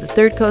Director for the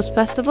Third Coast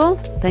Festival,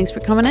 thanks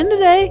for coming in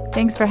today.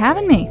 Thanks for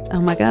having me.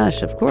 Oh my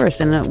gosh, of course.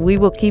 And we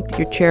will keep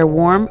your chair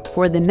warm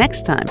for the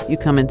next time you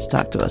come in to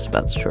talk to us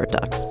about the short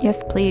docs.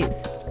 Yes,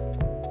 please.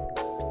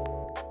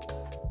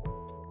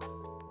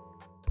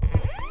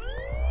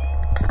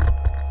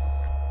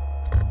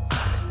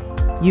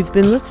 You've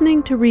been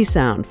listening to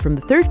Resound from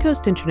the Third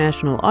Coast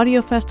International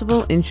Audio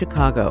Festival in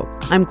Chicago.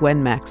 I'm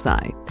Gwen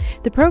Macsai.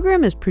 The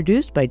program is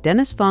produced by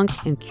Dennis Funk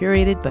and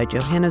curated by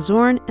Johanna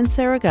Zorn and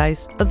Sarah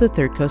Geis of the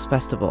Third Coast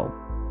Festival.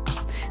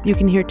 You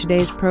can hear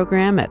today's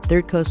program at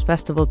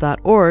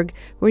thirdcoastfestival.org,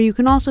 where you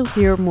can also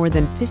hear more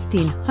than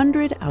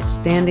 1,500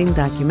 outstanding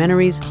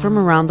documentaries from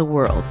around the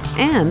world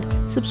and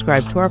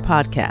subscribe to our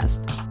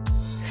podcast.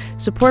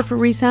 Support for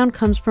Resound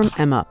comes from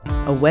Emma,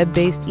 a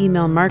web-based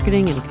email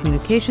marketing and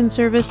communication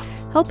service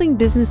helping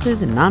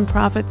businesses and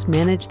nonprofits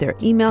manage their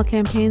email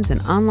campaigns and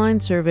online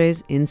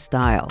surveys in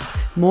style.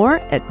 More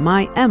at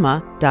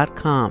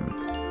myemma.com.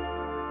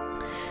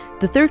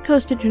 The Third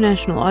Coast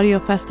International Audio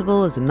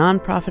Festival is a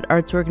nonprofit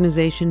arts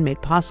organization made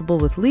possible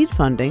with lead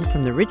funding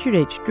from the Richard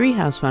H.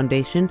 Driehaus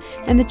Foundation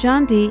and the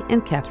John D.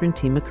 and Catherine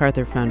T.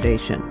 MacArthur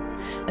Foundation.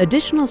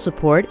 Additional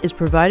support is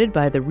provided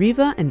by the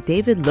Riva and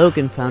David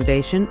Logan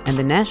Foundation and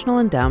the National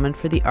Endowment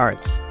for the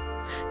Arts.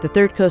 The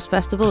Third Coast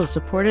Festival is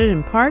supported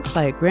in part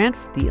by a grant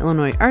from the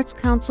Illinois Arts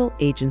Council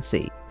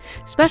Agency.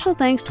 Special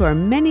thanks to our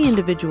many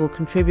individual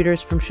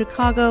contributors from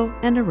Chicago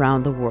and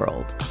around the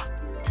world.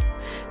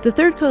 The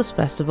Third Coast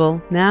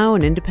Festival, now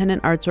an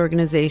independent arts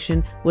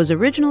organization, was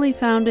originally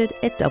founded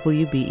at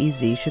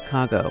WBEZ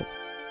Chicago.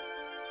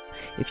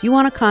 If you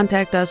want to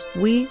contact us,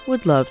 we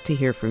would love to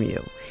hear from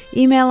you.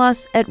 Email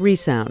us at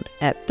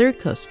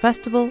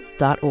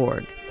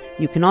resound@thirdcoastfestival.org.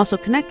 You can also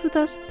connect with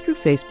us through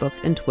Facebook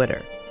and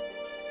Twitter.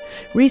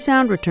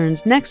 Resound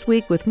returns next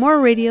week with more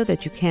radio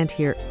that you can't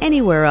hear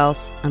anywhere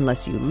else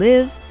unless you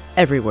live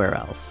everywhere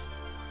else.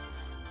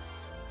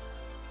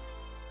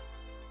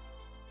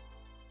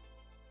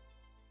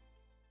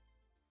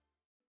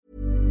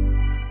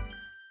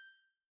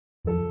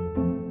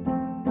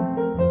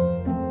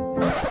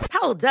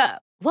 Hold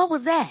up. What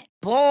was that?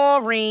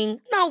 Boring.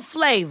 No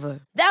flavor.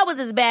 That was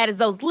as bad as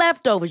those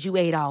leftovers you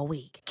ate all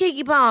week.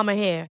 Keke Palmer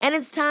here, and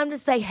it's time to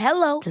say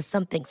hello to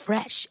something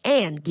fresh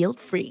and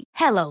guilt-free.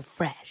 Hello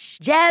Fresh.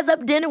 Jazz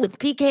up dinner with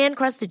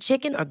pecan-crusted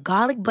chicken or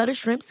garlic butter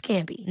shrimp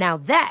scampi. Now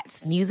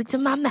that's music to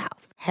my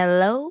mouth.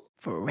 Hello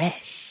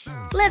Fresh.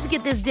 Let's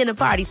get this dinner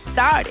party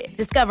started.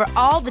 Discover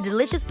all the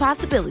delicious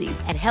possibilities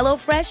at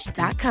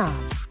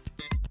HelloFresh.com.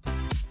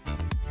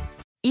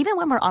 Even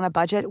when we're on a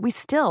budget, we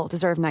still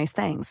deserve nice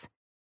things.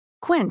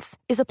 Quince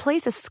is a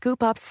place to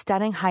scoop up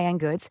stunning high-end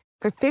goods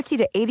for 50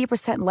 to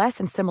 80% less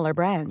than similar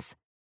brands.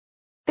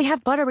 They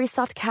have buttery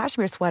soft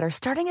cashmere sweaters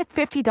starting at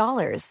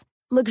 $50,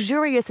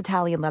 luxurious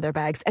Italian leather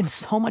bags, and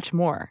so much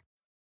more.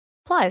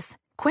 Plus,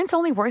 Quince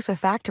only works with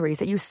factories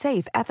that use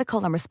safe,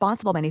 ethical, and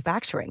responsible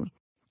manufacturing.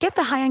 Get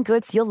the high-end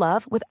goods you'll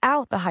love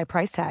without the high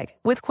price tag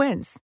with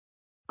Quince.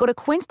 Go to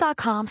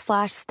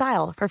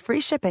quince.com/style for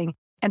free shipping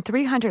and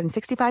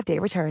 365-day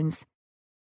returns.